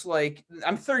I'm just like,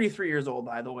 I'm 33 years old,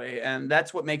 by the way, and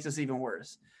that's what makes this even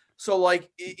worse. So like,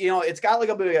 it's got like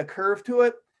a bit of a curve to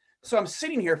it. So I'm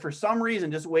sitting here for some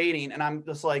reason just waiting, and I'm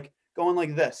just like going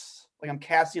like this, like I'm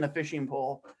casting a fishing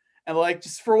pole. And like,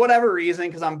 just for whatever reason,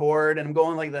 because I'm bored and I'm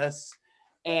going like this.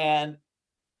 And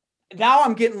now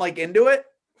I'm getting like into it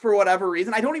for whatever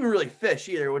reason. I don't even really fish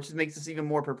either, which makes this even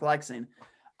more perplexing.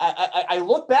 I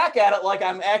look back at it like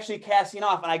I'm actually casting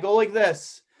off, and I go like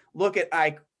this.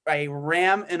 I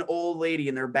ram an old lady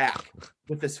in their back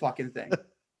with this fucking thing.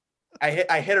 I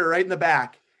hit her right in the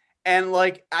back. And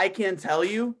like, I can tell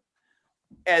you,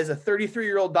 as a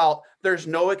 33-year-old adult, there's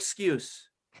no excuse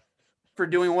for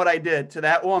doing what I did to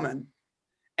that woman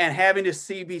and having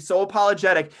to be so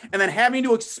apologetic and then having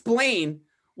to explain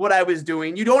what I was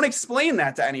doing. You don't explain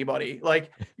that to anybody.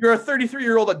 Like, you're a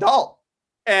 33-year-old adult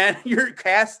and you're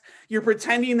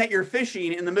pretending that you're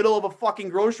fishing in the middle of a fucking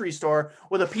grocery store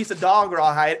with a piece of dog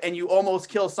rawhide, and you almost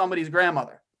kill somebody's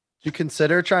grandmother. Do you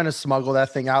consider trying to smuggle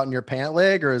that thing out in your pant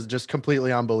leg, or is it just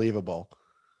completely unbelievable?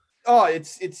 Oh,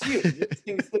 it's huge.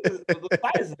 The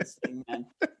size of this thing, man.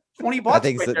 $20.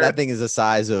 That thing is the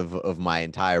size of my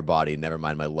entire body. Never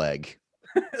mind my leg.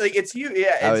 Like, it's huge.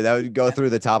 Yeah, That would go through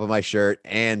the top of my shirt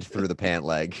and through the pant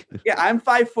leg. Yeah, I'm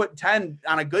 5'10"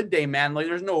 on a good day, man. Like,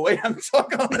 there's no way I'm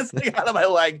talking this thing out of my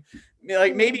leg.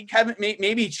 Like, maybe Kevin,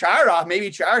 maybe Chara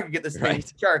could get this thing.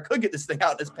 Right. Chara could get this thing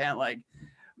out in his pant leg.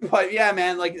 But yeah,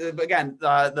 man. Like, again,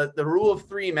 the rule of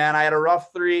 3, man. I had a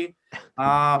rough 3.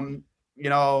 Had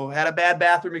a bad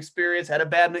bathroom experience, had a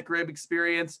bad McRib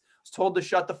experience. Was told to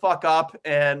shut the fuck up,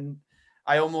 and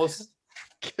I almost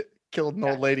killed an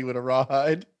old lady with a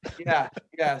rawhide. Yeah.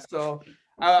 So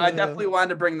I definitely wanted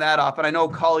to bring that up, and I know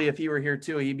Cully, if he were here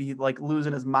too, he'd be like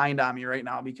losing his mind on me right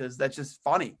now because that's just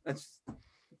funny. That's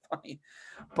funny.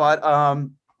 But I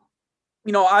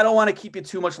don't want to keep you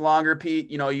too much longer,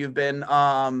 Pete. You've been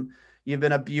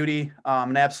a beauty,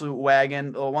 an absolute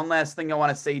wagon. One last thing I want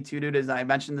to say too, dude, is I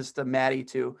mentioned this to Maddie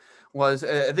too. Was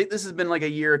I think this has been like a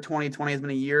year. 2020 has been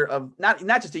a year of not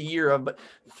just a year of, but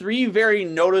 3 very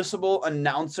noticeable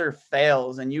announcer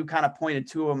fails, and you kind of pointed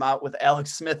 2 of them out with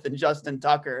Alex Smith and Justin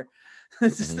Tucker.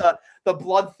 It's just the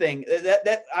blood thing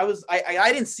that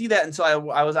I didn't see that until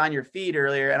I was on your feed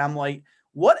earlier, and I'm like,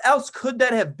 what else could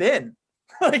that have been?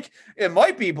 Like, it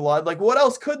might be blood. Like, what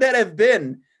else could that have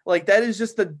been? Like, that is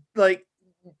just and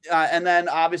then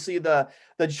obviously the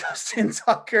Justin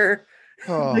Tucker.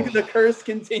 Oh. The curse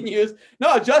continues.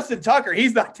 No, Justin Tucker,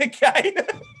 he's not the guy.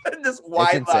 Just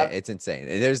wide. It's insane.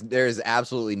 There's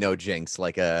absolutely no jinx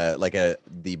like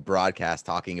the broadcast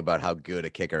talking about how good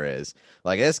a kicker is.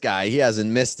 Like, this guy, he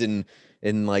hasn't missed in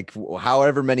like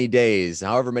however many days,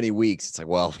 however many weeks. It's like,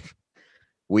 well,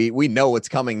 we know what's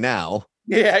coming now.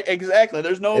 Yeah, exactly.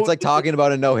 It's like talking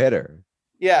about a no-hitter.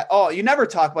 Yeah. Oh, you never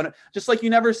talk about it. Just like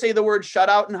you never say the word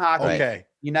shutout in hockey. Okay.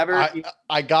 You never.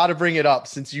 I got to bring it up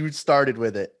since you started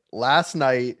with it. Last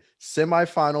night,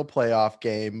 semifinal playoff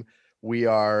game. We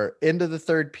are into the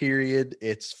 3rd period.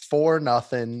 It's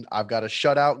 4-0. I've got a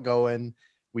shutout going.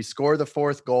 We score the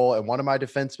 4th goal, and one of my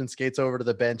defensemen skates over to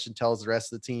the bench and tells the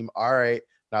rest of the team, "All right,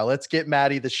 now let's get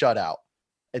Maddie the shutout,"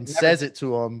 and says it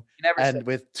to him. And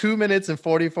with 2 minutes and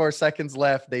 44 seconds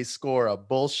left, they score a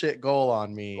bullshit goal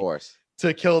on me. Of course.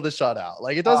 To kill the shutout.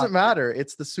 Like, it doesn't matter.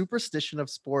 It's the superstition of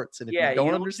sports. And if you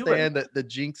don't understand that the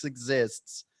jinx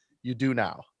exists, you do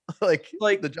now. like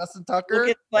the Justin Tucker. Look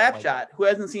at Slapshot. Who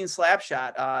hasn't seen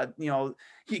Slapshot?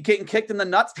 He getting kicked in the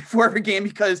nuts before every game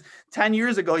because 10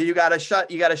 years ago you got to shut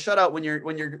out when your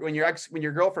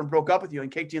girlfriend broke up with you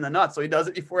and kicked you in the nuts. So he does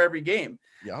it before every game.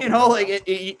 Yep.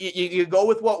 You go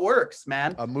with what works,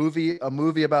 man. A movie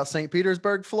about St.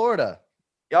 Petersburg, Florida.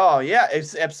 Oh yeah,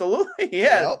 it's absolutely.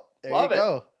 Yeah. Yep. There you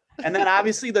go. And then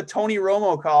obviously the Tony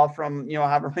Romo call from,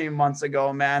 however many months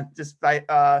ago, man, just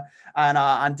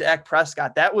on Dak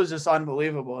Prescott. That was just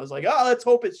unbelievable. It was like, oh, let's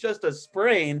hope it's just a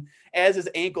sprain, as his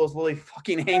ankle's really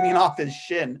fucking hanging off his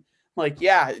shin. Like,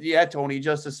 yeah, Tony,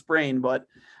 just a sprain. But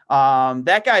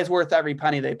that guy's worth every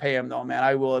penny they pay him, though, man.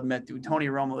 I will admit, dude, Tony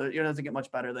Romo, it doesn't get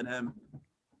much better than him.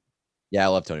 Yeah, I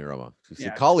love Tony Romo. He's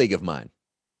a colleague of mine.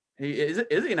 Is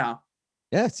he now?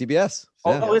 Yeah, CBS.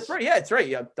 Oh, that's right. Yeah, it's right.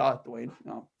 Yeah, Dwayne.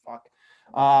 Oh, fuck.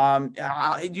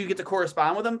 Do you get to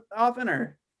correspond with him often,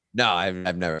 or? No,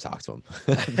 I've never talked to him.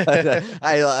 But,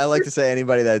 I like to say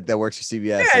anybody that works for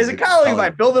CBS. Yeah, he's a colleague of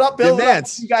mine. Build it up. Jim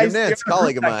Nantz,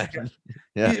 colleague of mine.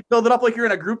 Yeah. You build it up like you're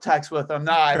in a group text with him.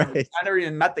 No, I never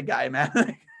even met the guy, man.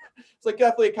 It's like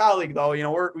definitely a colleague, though.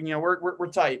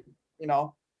 We're tight.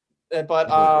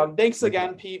 But thanks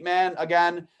again, Pete, man.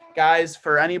 Again, guys,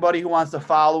 for anybody who wants to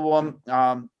follow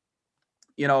him,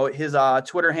 his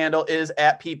Twitter handle is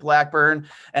 @PeteBlackburn,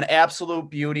 an absolute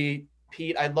beauty.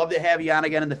 Pete, I'd love to have you on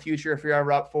again in the future if you're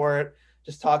ever up for it.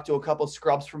 Just talk to a couple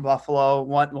scrubs from Buffalo.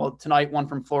 Tonight, one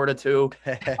from Florida too.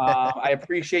 I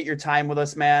appreciate your time with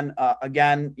us, man.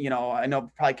 Again, I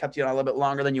know probably kept you on a little bit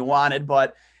longer than you wanted,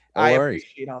 but I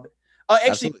appreciate all of it. Actually,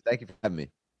 absolutely. Thank you for having me.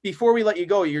 Before we let you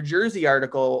go, your Jersey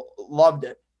article, loved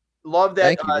it. Love that.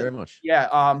 Thank you very much.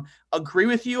 Yeah. Agree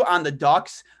with you on the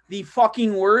Ducks. The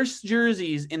fucking worst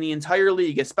jerseys in the entire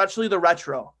league, especially the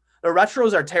retro. The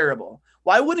retros are terrible.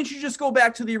 Why wouldn't you just go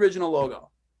back to the original logo?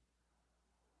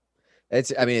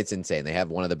 It's insane. They have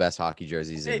one of the best hockey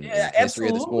jerseys in history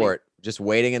of the sport, just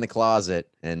waiting in the closet,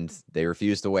 and they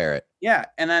refuse to wear it. Yeah,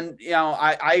 and then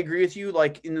I agree with you.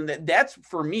 Like, that's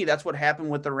for me. That's what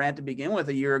happened with the rant to begin with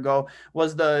a year ago.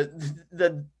 Was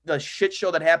the shit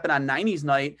show that happened on 90s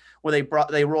night where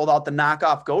they rolled out the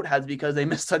knockoff goat heads because they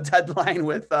missed a deadline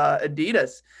with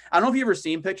Adidas. I don't know if you ever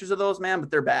seen pictures of those, man,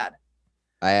 but they're bad.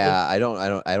 I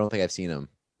don't think I've seen them.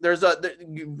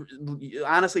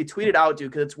 Honestly, tweet it out,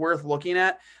 dude, because it's worth looking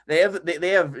at. They have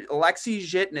Alexei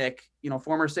Zhitnik,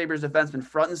 former Sabres defenseman,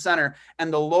 front and center,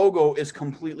 and the logo is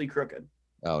completely crooked.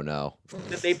 Oh no!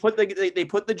 They put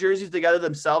the jerseys together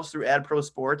themselves through Ad Pro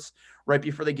Sports right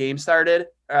before the game started,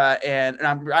 and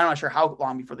I'm not sure how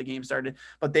long before the game started,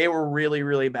 but they were really,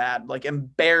 really bad, like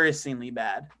embarrassingly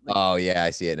bad. Oh yeah, I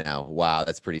see it now. Wow,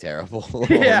 that's pretty terrible.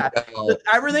 Yeah,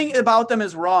 everything about them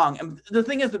is wrong. And the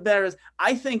thing is, the better is,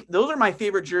 I think those are my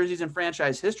favorite jerseys in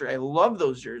franchise history. I love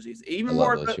those jerseys. Even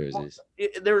more, those jerseys.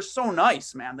 They were so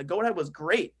nice, man. The goat head was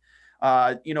great.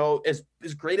 As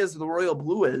great as the royal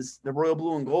blue is, the royal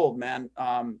blue and gold, man.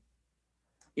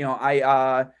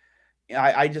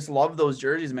 I just love those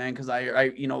jerseys, man, because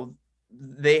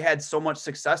they had so much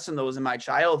success in those in my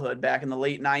childhood back in the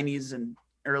late 90s and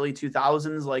early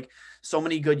 2000s, like so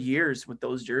many good years with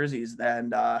those jerseys,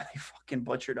 and they fucking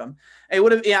butchered them.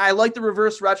 I like the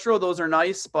reverse retro. Those are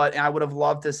nice, but I would have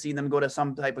loved to see them go to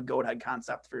some type of goat head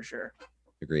concept for sure.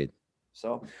 Agreed.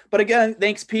 So, but again,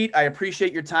 thanks, Pete. I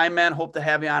appreciate your time, man. Hope to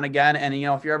have you on again. And,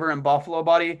 if you're ever in Buffalo,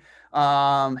 buddy, hit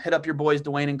up your boys,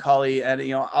 Dwayne and Cully, and,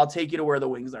 I'll take you to where the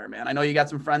wings are, man. I know you got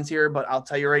some friends here, but I'll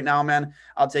tell you right now, man,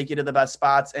 I'll take you to the best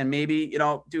spots, and maybe,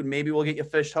 dude, maybe we'll get you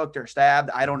fish hooked or stabbed.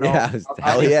 I don't know.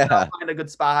 Yeah, I'll find a good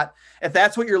spot. If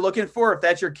that's what you're looking for, if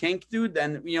that's your kink, dude,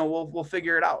 then, we'll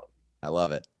figure it out. I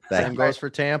love it. Same goes for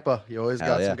Tampa. You always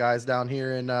got some guys down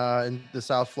here in the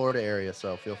South Florida area,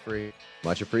 so feel free.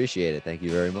 Much appreciated. Thank you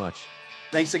very much.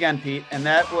 Thanks again, Pete. And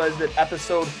that was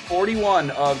episode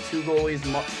 41 of Two Goalies,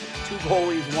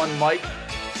 One Mic.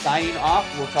 Signing off.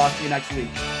 We'll talk to you next week.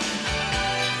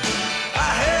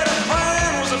 I had a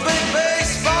friend was a big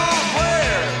baseball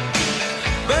player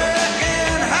back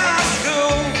in high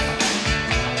school.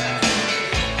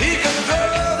 He could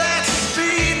throw that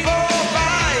speedball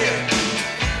by you,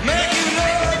 make you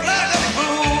look like a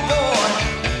fool boy.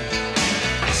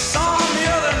 Saw him the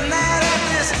other night at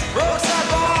this roadside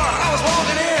bar. I was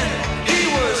walking in, he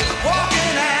was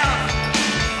walking out.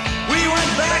 We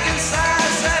went back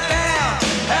inside, sat down,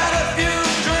 had a few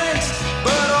drinks,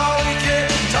 but all we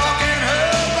kept talking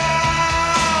about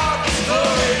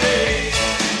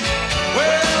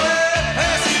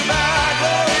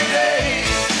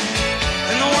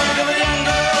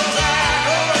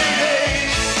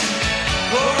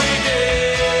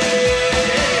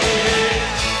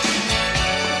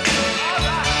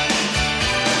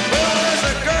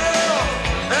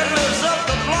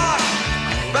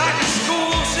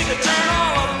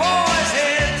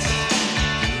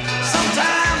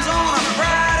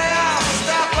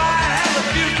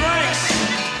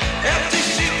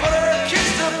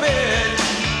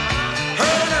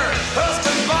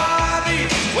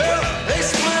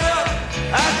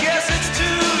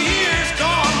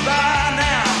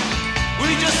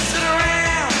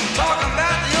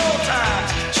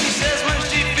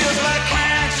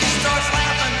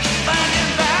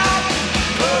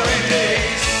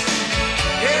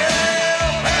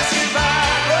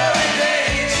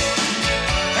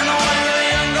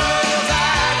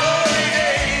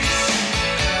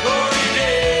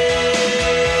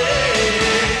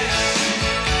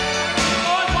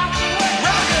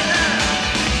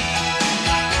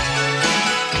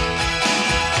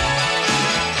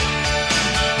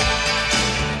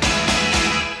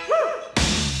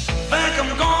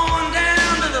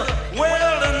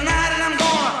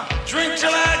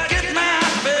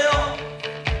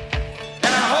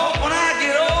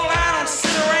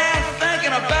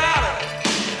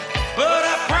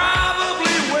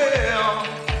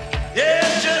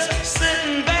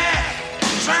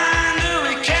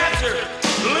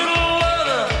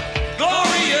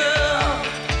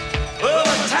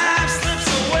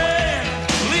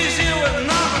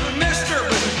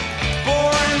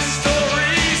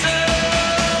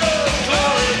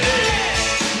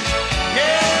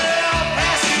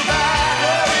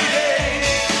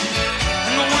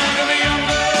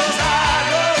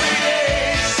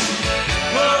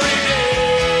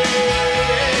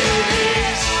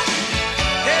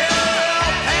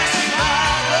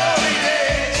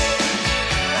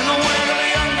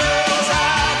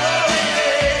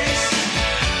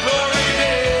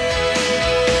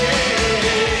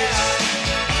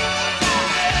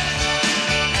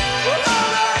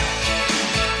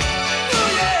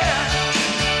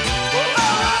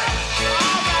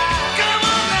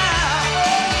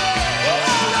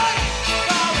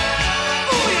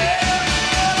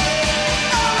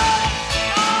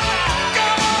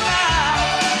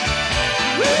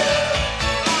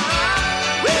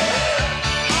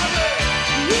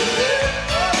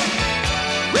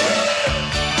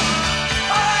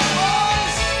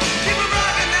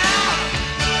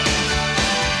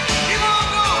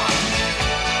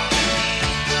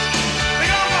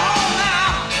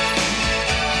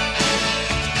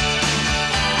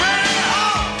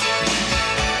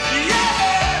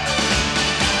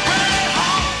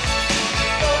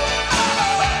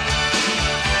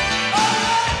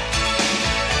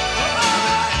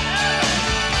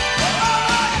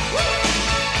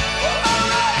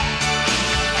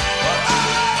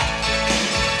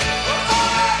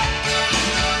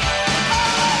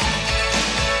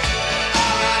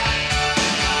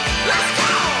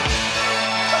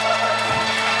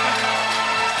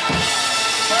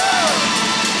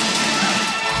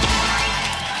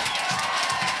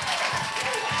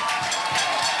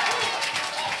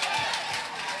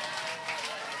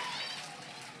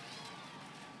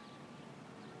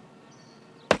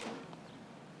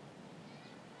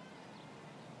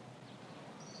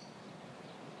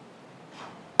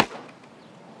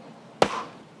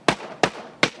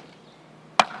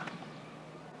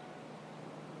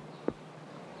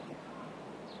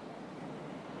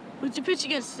Who'd you pitch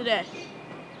against today?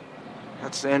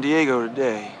 Got San Diego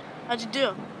today. How'd you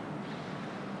do?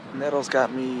 Nettles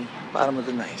got me bottom of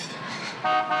the ninth.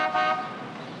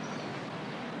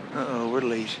 Uh-oh, we're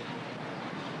late.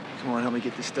 Come on, help me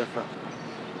get this stuff up.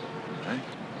 Right?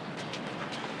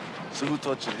 So who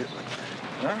taught you to hit like that?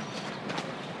 Huh?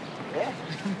 Yeah.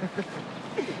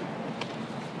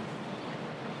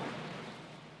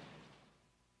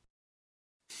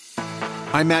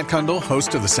 I'm Matt Kundle,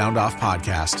 host of the Sound Off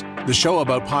Podcast, the show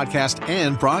about podcast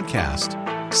and broadcast.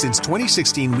 Since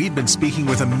 2016, we've been speaking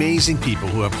with amazing people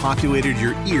who have populated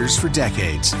your ears for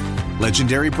decades.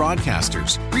 Legendary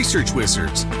broadcasters, research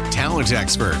wizards, talent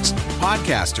experts,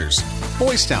 podcasters,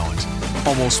 voice talent.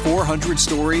 Almost 400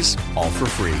 stories, all for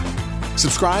free.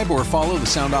 Subscribe or follow the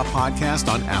Sound Off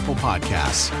Podcast on Apple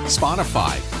Podcasts,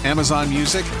 Spotify, Amazon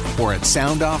Music, or at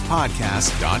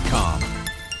soundoffpodcast.com.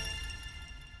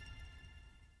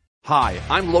 Hi,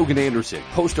 I'm Logan Anderson,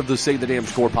 host of the Say the Damn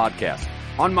Score podcast.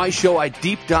 On my show, I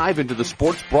deep dive into the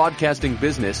sports broadcasting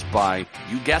business by,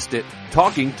 you guessed it,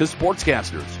 talking to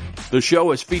sportscasters. The show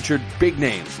has featured big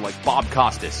names like Bob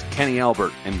Costas, Kenny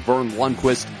Albert, and Vern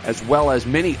Lundquist, as well as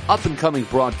many up-and-coming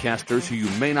broadcasters who you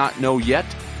may not know yet,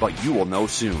 but you will know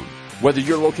soon. Whether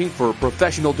you're looking for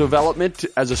professional development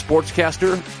as a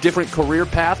sportscaster, different career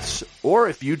paths, or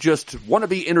if you just want to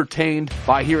be entertained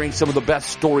by hearing some of the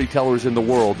best storytellers in the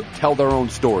world tell their own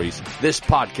stories, this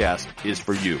podcast is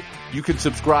for you. You can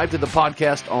subscribe to the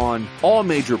podcast on all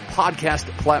major podcast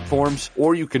platforms,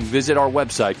 or you can visit our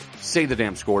website,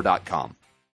 saythedamnscore.com.